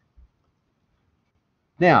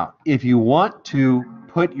 Now, if you want to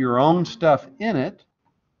put your own stuff in it,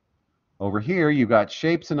 over here you've got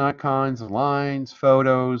shapes and icons, lines,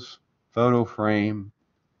 photos, photo frame.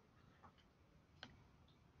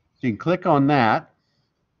 So you can click on that,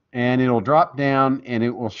 and it'll drop down and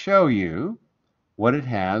it will show you what it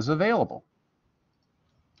has available.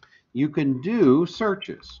 You can do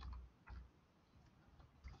searches.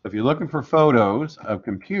 If you're looking for photos of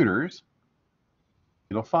computers,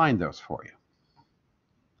 it'll find those for you.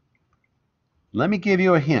 Let me give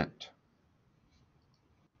you a hint.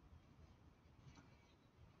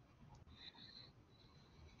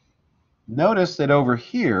 Notice that over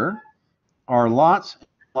here are lots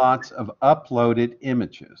of uploaded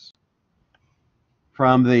images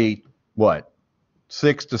from the, what,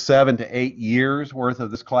 6 to 7 to 8 years worth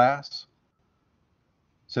of this class.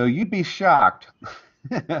 So you'd be shocked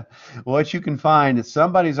what you can find that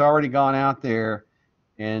somebody's already gone out there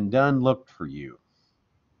and done looked for you.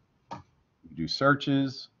 You do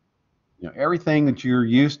searches, you know, everything that you're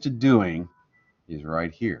used to doing is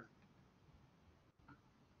right here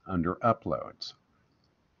under uploads.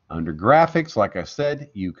 Under graphics, like I said,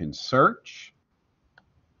 you can search.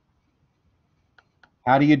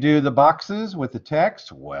 How do you do the boxes with the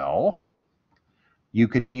text? Well, you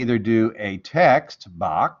could either do a text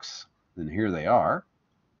box, and here they are.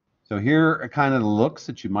 So here are kind of the looks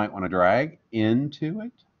that you might want to drag into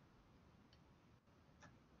it.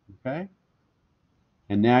 Okay.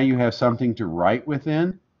 And now you have something to write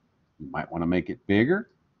within. You might want to make it bigger.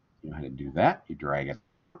 You know how to do that. You drag it.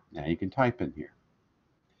 Now you can type in here.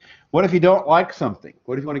 What if you don't like something?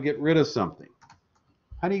 What if you want to get rid of something?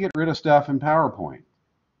 How do you get rid of stuff in PowerPoint?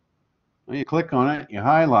 Well, you click on it, you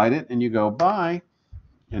highlight it, and you go bye,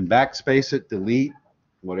 and backspace it, delete,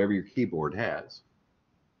 whatever your keyboard has.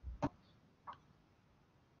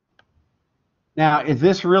 Now, if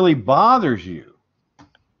this really bothers you,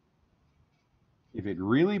 if it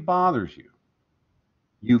really bothers you,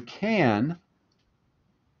 you can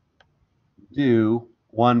do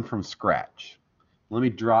one from scratch. Let me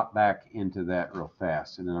drop back into that real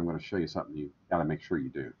fast, and then I'm going to show you something you got to make sure you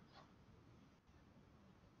do.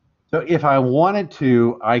 So if I wanted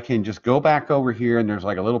to, I can just go back over here, and there's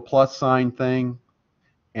like a little plus sign thing,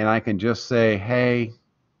 and I can just say, hey,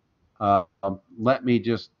 let me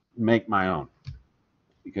just make my own.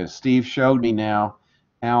 Because Steve showed me now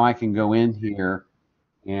how I can go in here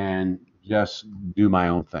and just do my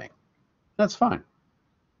own thing. That's fine.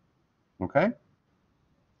 Okay?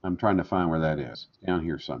 I'm trying to find where that is. It's down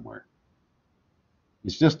here somewhere.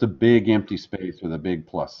 It's just a big empty space with a big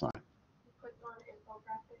plus sign. Click on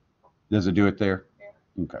infographic. Does it do it there?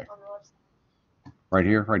 Yeah. Okay. On the left side. Right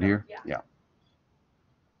here? Right here? Yeah. Yeah.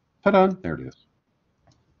 Ta-da! There it is.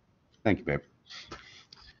 Thank you, babe.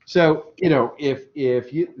 So, you know, if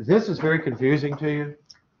you this is very confusing to you,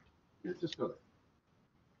 just go there.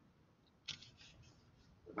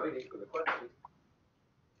 Waiting for the question.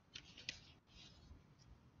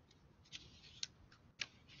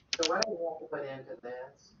 So what do you have to put into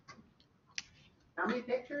this? How many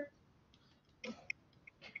pictures?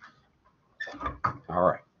 All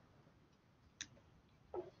right.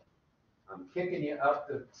 I'm kicking you up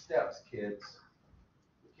the steps, kids.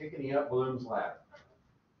 I'm kicking you up Bloom's ladder.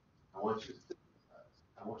 I want you to think.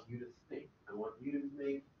 I want you to think. I want you to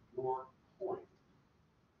make your point.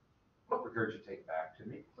 Don't regurgitate back to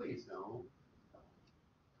me. Please don't.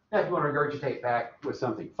 Now, if you want to regurgitate back with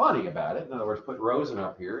something funny about it, in other words, put Rosen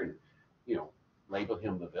up here and, you know, label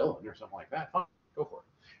him the villain or something like that, fine, go for it.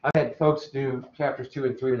 I've had folks do chapters 2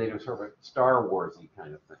 and 3 where they do sort of a Star Wars-y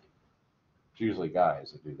kind of thing. It's usually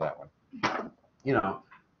guys that do that one. You know,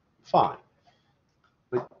 fine.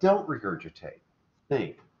 But don't regurgitate.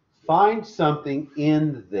 Think. Find something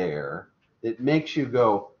in there that makes you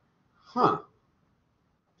go, huh.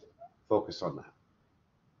 Focus on that.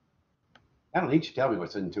 I don't need you to tell me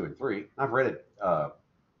what's in 2 and 3. I've read it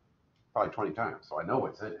probably 20 times, so I know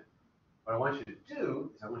what's in it. What I want you to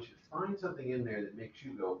do is I want you to find something in there that makes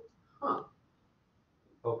you go, huh.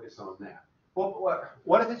 Focus on that. Well,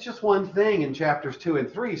 what if it's just one thing in chapters 2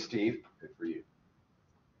 and 3, Steve? Good for you.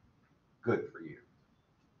 Good for you.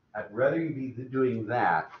 I'd rather you be doing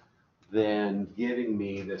that than giving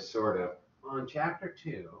me this sort of, on chapter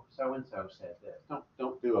 2, so-and-so said this.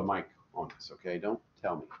 Don't do a mic on this, okay? Don't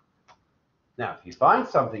tell me. Now, if you find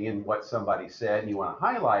something in what somebody said and you want to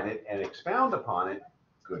highlight it and expound upon it,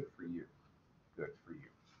 good for you. Good for you.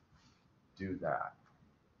 Do that.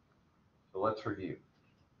 So let's review.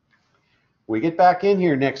 When we get back in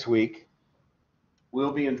here next week,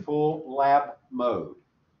 we'll be in full lab mode.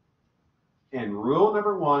 And rule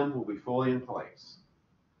number 1 will be fully in place.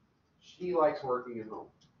 She likes working at home.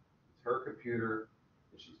 It's her computer,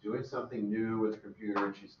 and she's doing something new with the computer,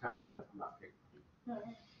 and she's kind of, I'm not picking.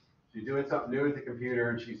 She's doing something new with the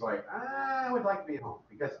computer, and she's like, I would like to be at home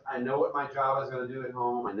because I know what my job is going to do at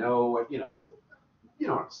home. I know what, you know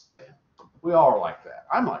what I'm saying. We all are like that.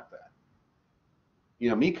 I'm like that. You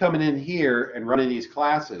know, me coming in here and running these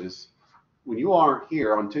classes, when you aren't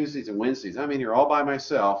here on Tuesdays and Wednesdays, I'm in here all by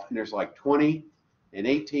myself, and there's like 20 and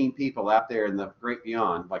 18 people out there in the great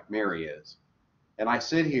beyond, like Mary is. And I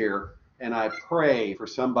sit here and I pray for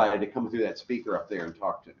somebody to come through that speaker up there and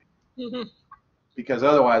talk to me. Mm-hmm. Because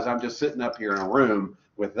otherwise I'm just sitting up here in a room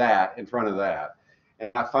with that in front of that.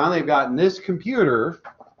 And I finally have gotten this computer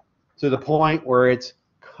to the point where it's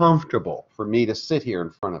comfortable for me to sit here in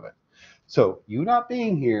front of it. So you not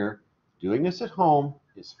being here, doing this at home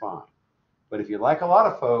is fine. But if you like a lot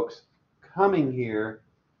of folks, coming here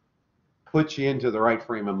puts you into the right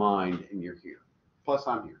frame of mind and you're here. Plus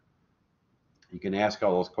I'm here. You can ask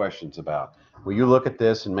all those questions about, will you look at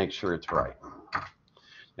this and make sure it's right?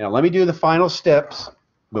 Now let me do the final steps,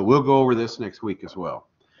 but we'll go over this next week as well.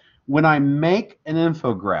 When I make an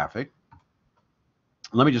infographic,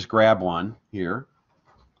 let me just grab one here.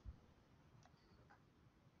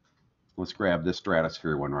 Let's grab this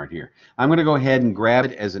Stratosphere one right here. I'm going to go ahead and grab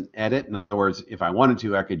it as an edit. In other words, if I wanted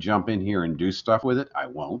to, I could jump in here and do stuff with it. I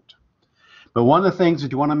won't. But one of the things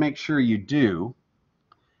that you want to make sure you do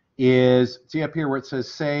is, see up here where it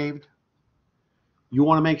says saved? You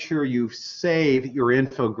want to make sure you save your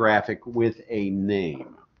infographic with a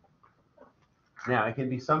name. Now, it can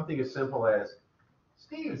be something as simple as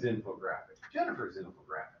Steve's infographic, Jennifer's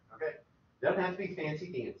infographic, okay? Doesn't have to be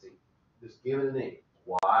fancy-dancy. Just give it a name.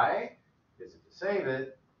 Why? Because if you save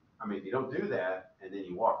it, I mean, if you don't do that, and then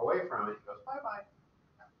you walk away from it, it goes bye-bye.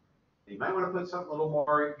 You might want to put something a little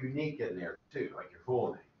more unique in there, too, like your full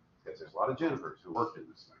name, because there's a lot of Jennifers who worked in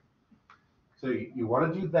this thing. So you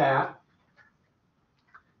want to do that.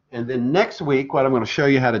 And then next week, what I'm going to show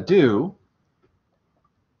you how to do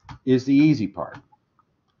is the easy part.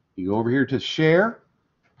 You go over here to share,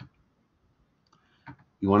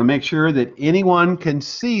 You want to make sure that anyone can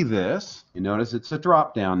see this. You notice it's a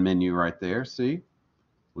drop-down menu right there, see?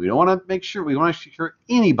 We don't want to make sure, we want to make sure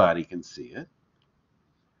anybody can see it.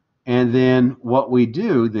 And then what we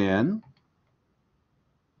do then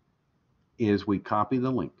is we copy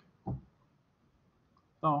the link.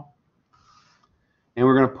 So, and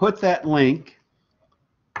we're going to put that link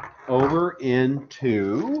over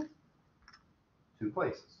into two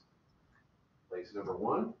places. Place number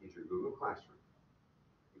one is your Google Classroom.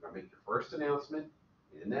 You're going to make your first announcement.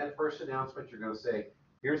 In that first announcement, you're going to say,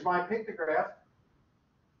 here's my pictograph,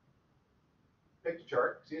 picture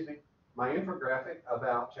chart, excuse me, my infographic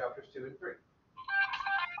about chapters 2 and 3.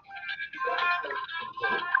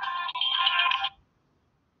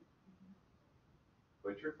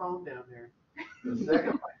 Put your phone down there. The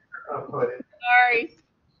second place you're going to put it. Sorry.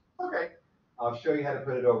 Okay. I'll show you how to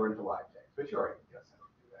put it over into live text, but you already guess how to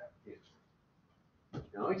do that.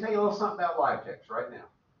 Now, let me tell you a little something about live text right now.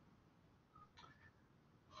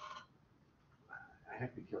 I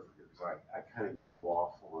have to be careful here because I kind of go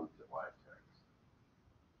off onto live text.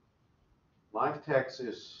 Live text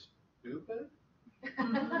is stupid?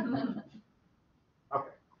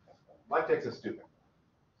 Okay. Live text is stupid.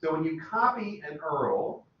 So when you copy an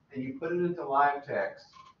URL and you put it into live text,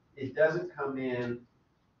 it doesn't come in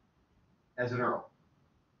as an URL.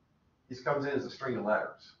 It comes in as a string of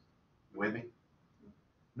letters. You with me?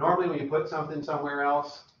 Normally when you put something somewhere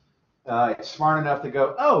else, it's smart enough to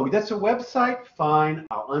go, oh, that's a website? Fine,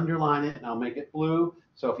 I'll underline it and I'll make it blue.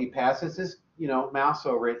 So if he passes his mouse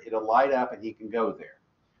over it, it'll light up and he can go there.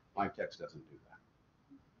 Live text doesn't do that.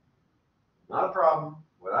 Not a problem.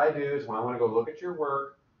 What I do is when I want to go look at your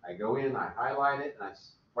work, I go in, I highlight it, and I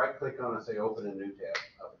right click on it and say open a new tab.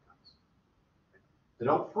 Up it comes. So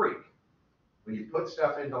don't freak. When you put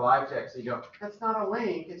stuff into live text, you go, that's not a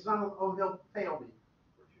link. It's not a, oh, he'll fail me.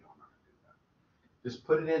 But you don't know how to do that. Just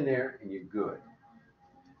put it in there and you're good.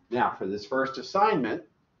 Now, for this first assignment,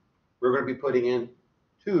 we're going to be putting in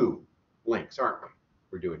 2 links, aren't we?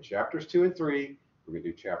 We're doing chapters 2 and 3. We're going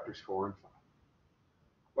to do chapters 4 and 5.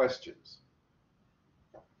 Questions?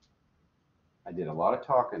 I did a lot of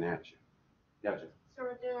talking at you. Gotcha. So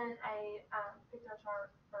we're doing a picture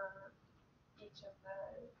chart for each of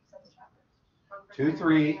the chapters. 2,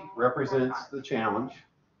 3 represents the challenge.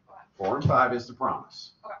 4 and 5 is the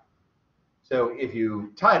promise. Okay. So if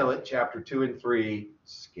you title it chapter 2 and 3,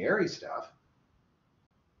 scary stuff,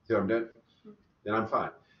 see what I'm doing? Then I'm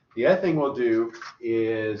fine. The other thing we'll do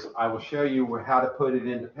is I will show you how to put it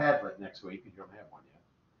into Padlet next week, if you don't have one yet.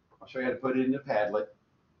 I'll show you how to put it into Padlet,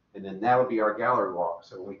 and then that'll be our gallery walk.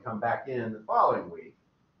 So when we come back in the following week,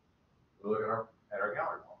 we'll look at our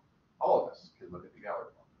gallery walk. All of us can look at the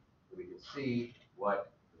gallery walk. And we can see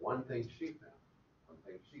what one thing she found, one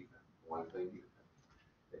thing she found, one thing you found.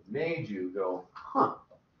 It made you go, huh,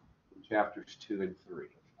 in chapters 2 and 3.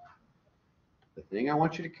 The thing I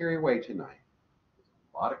want you to carry away tonight,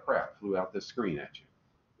 a lot of crap flew out this screen at you,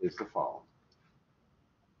 is the following.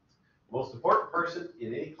 The most important person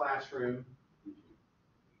in any classroom is you.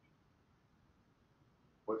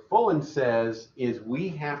 What Fullen says is we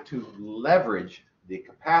have to leverage the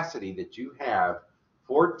capacity that you have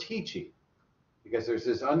for teaching, because there's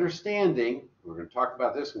this understanding, we're going to talk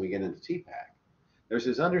about this when we get into TPAC, there's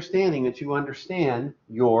this understanding that you understand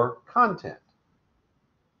your content.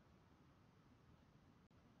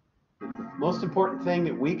 The most important thing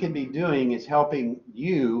that we can be doing is helping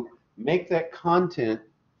you make that content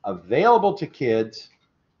available to kids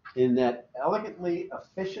in that elegantly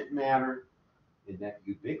efficient manner, in that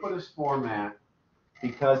ubiquitous format,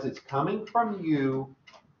 because it's coming from you,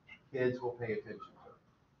 kids will pay attention to it.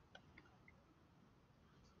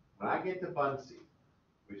 When I get to Bunsey,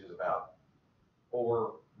 which is about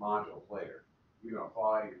 4 modules later, you're going to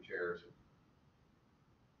fall out of your chairs.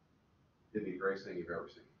 It'd be the greatest thing you've ever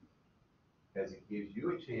seen. Because it gives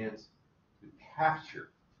you a chance to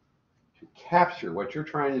capture what you're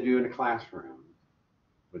trying to do in a classroom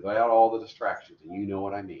without all the distractions, and you know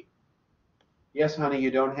what I mean. Yes, honey,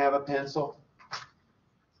 you don't have a pencil?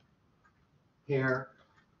 Here.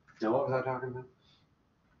 Now, what was I talking about?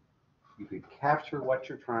 You could capture what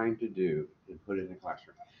you're trying to do and put it in a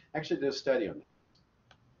classroom. Actually, did a study on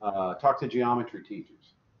that. Talk to geometry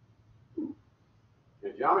teachers.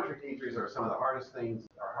 The geometry teachers are some of the hardest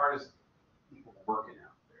people working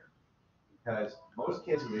out there, because most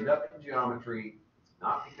kids who end up in geometry, it's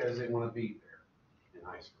not because they want to be there in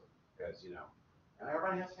high school, because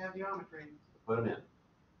everybody has to have geometry, put them in.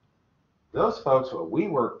 Those folks, what we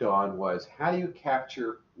worked on was how do you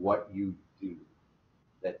capture what you do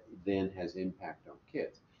that then has impact on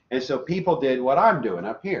kids. And so people did what I'm doing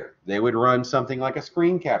up here. They would run something like a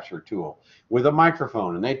screen capture tool with a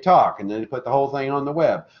microphone, and they'd talk, and then they put the whole thing on the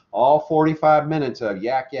web. All 45 minutes of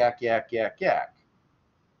yak, yak, yak, yak, yak.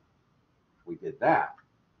 We did that.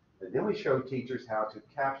 And then we showed teachers how to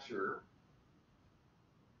capture,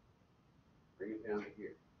 bring it down to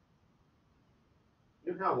here.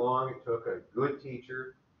 You know how long it took a good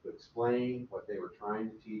teacher to explain what they were trying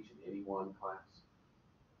to teach in any one class?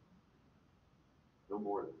 No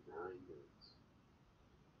more than 9 minutes.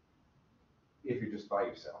 If you're just by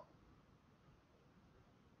yourself.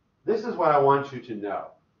 This is what I want you to know.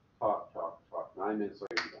 Talk, talk, talk. 9 minutes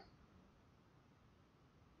later,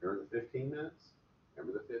 you're done. Remember the 15 minutes?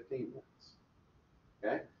 Remember the 15 minutes.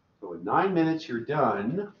 Okay? So in 9 minutes, you're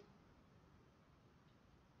done.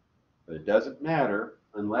 But it doesn't matter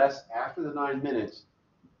unless after the 9 minutes,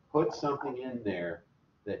 put something in there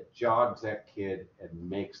that jogs that kid and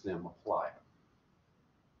makes them apply it.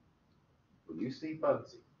 When you see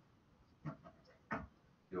Bugsy,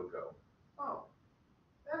 you'll go, oh,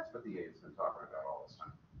 that's what the AID's been talking about all this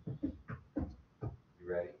time. You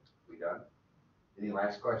ready? We done? Any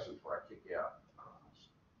last questions before I kick you out?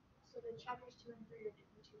 So the chapters 2 and 3 are due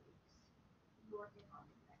in 2 weeks. You're working on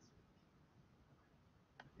it next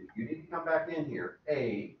week. If you need to come back in here,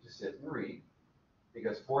 A, to sit and read,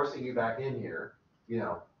 because forcing you back in here,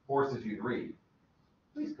 forces you to read.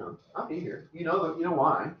 Please come. I'll be here. You know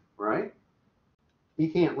why, right? He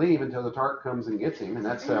can't leave until the TARC comes and gets him, and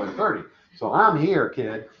that's 7:30. So I'm here,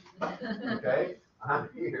 kid. Okay? I'm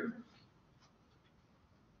here.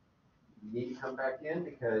 You need to come back in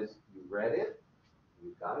because you read it,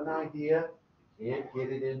 you've got an idea, you can't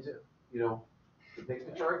get it into, the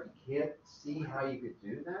picture chart, you can't see how you could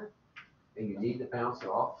do that, and you need to bounce it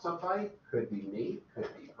off somebody, could be me, could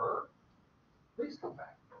be her, please come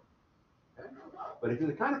back. Okay? But if you're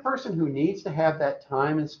the kind of person who needs to have that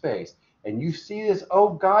time and space, and you see this, oh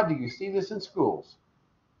God, do you see this in schools?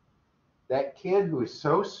 That kid who is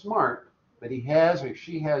so smart, but he has or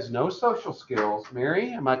she has no social skills.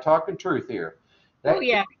 Mary, am I talking truth here? That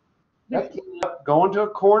yeah. That kid going to a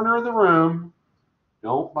corner of the room,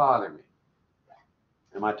 don't bother me.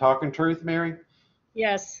 Am I talking truth, Mary?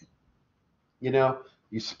 Yes.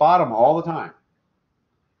 You spot them all the time.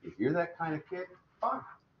 If you're that kind of kid, fine.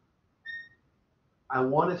 I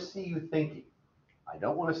want to see you thinking. I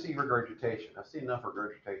don't want to see regurgitation. I've seen enough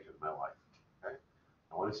regurgitation in my life. Okay?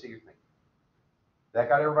 I want to see you thinking. That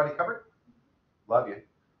got everybody covered? Love you.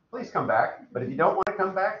 Please come back. But if you don't want to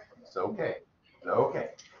come back, it's okay. It's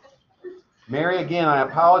okay. Mary, again, I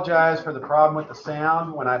apologize for the problem with the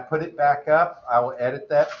sound. When I put it back up, I will edit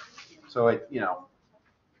that so it, you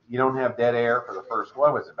don't have dead air for the first,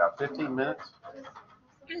 what was it, about 15 minutes?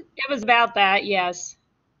 It was about that, yes.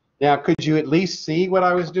 Now, could you at least see what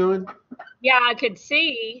I was doing? Yeah, I could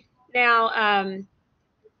see. Now,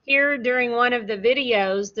 here during one of the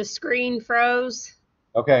videos, the screen froze.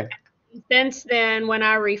 Okay. Since then, when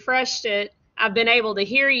I refreshed it, I've been able to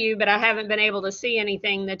hear you, but I haven't been able to see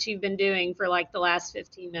anything that you've been doing for like the last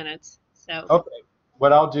 15 minutes. So. Okay.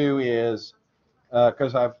 What I'll do is,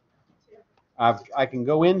 because I can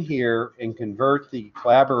go in here and convert the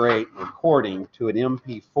Collaborate recording to an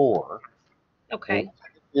MP4. Okay.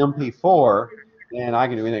 MP4, and I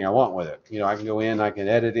can do anything I want with it. I can go in, I can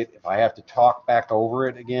edit it. If I have to talk back over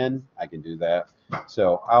it again, I can do that.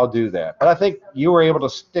 So I'll do that. But I think you were able to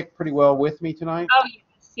stick pretty well with me tonight. Oh,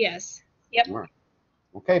 yes. Yep. All right.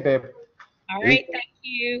 Okay, babe. All right. Thank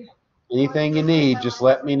you. Anything you need, just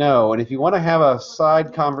let me know. And if you want to have a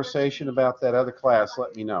side conversation about that other class,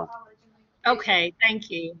 let me know. Okay. Thank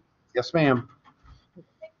you. Yes, ma'am.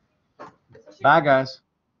 Bye, guys.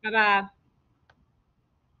 Bye-bye.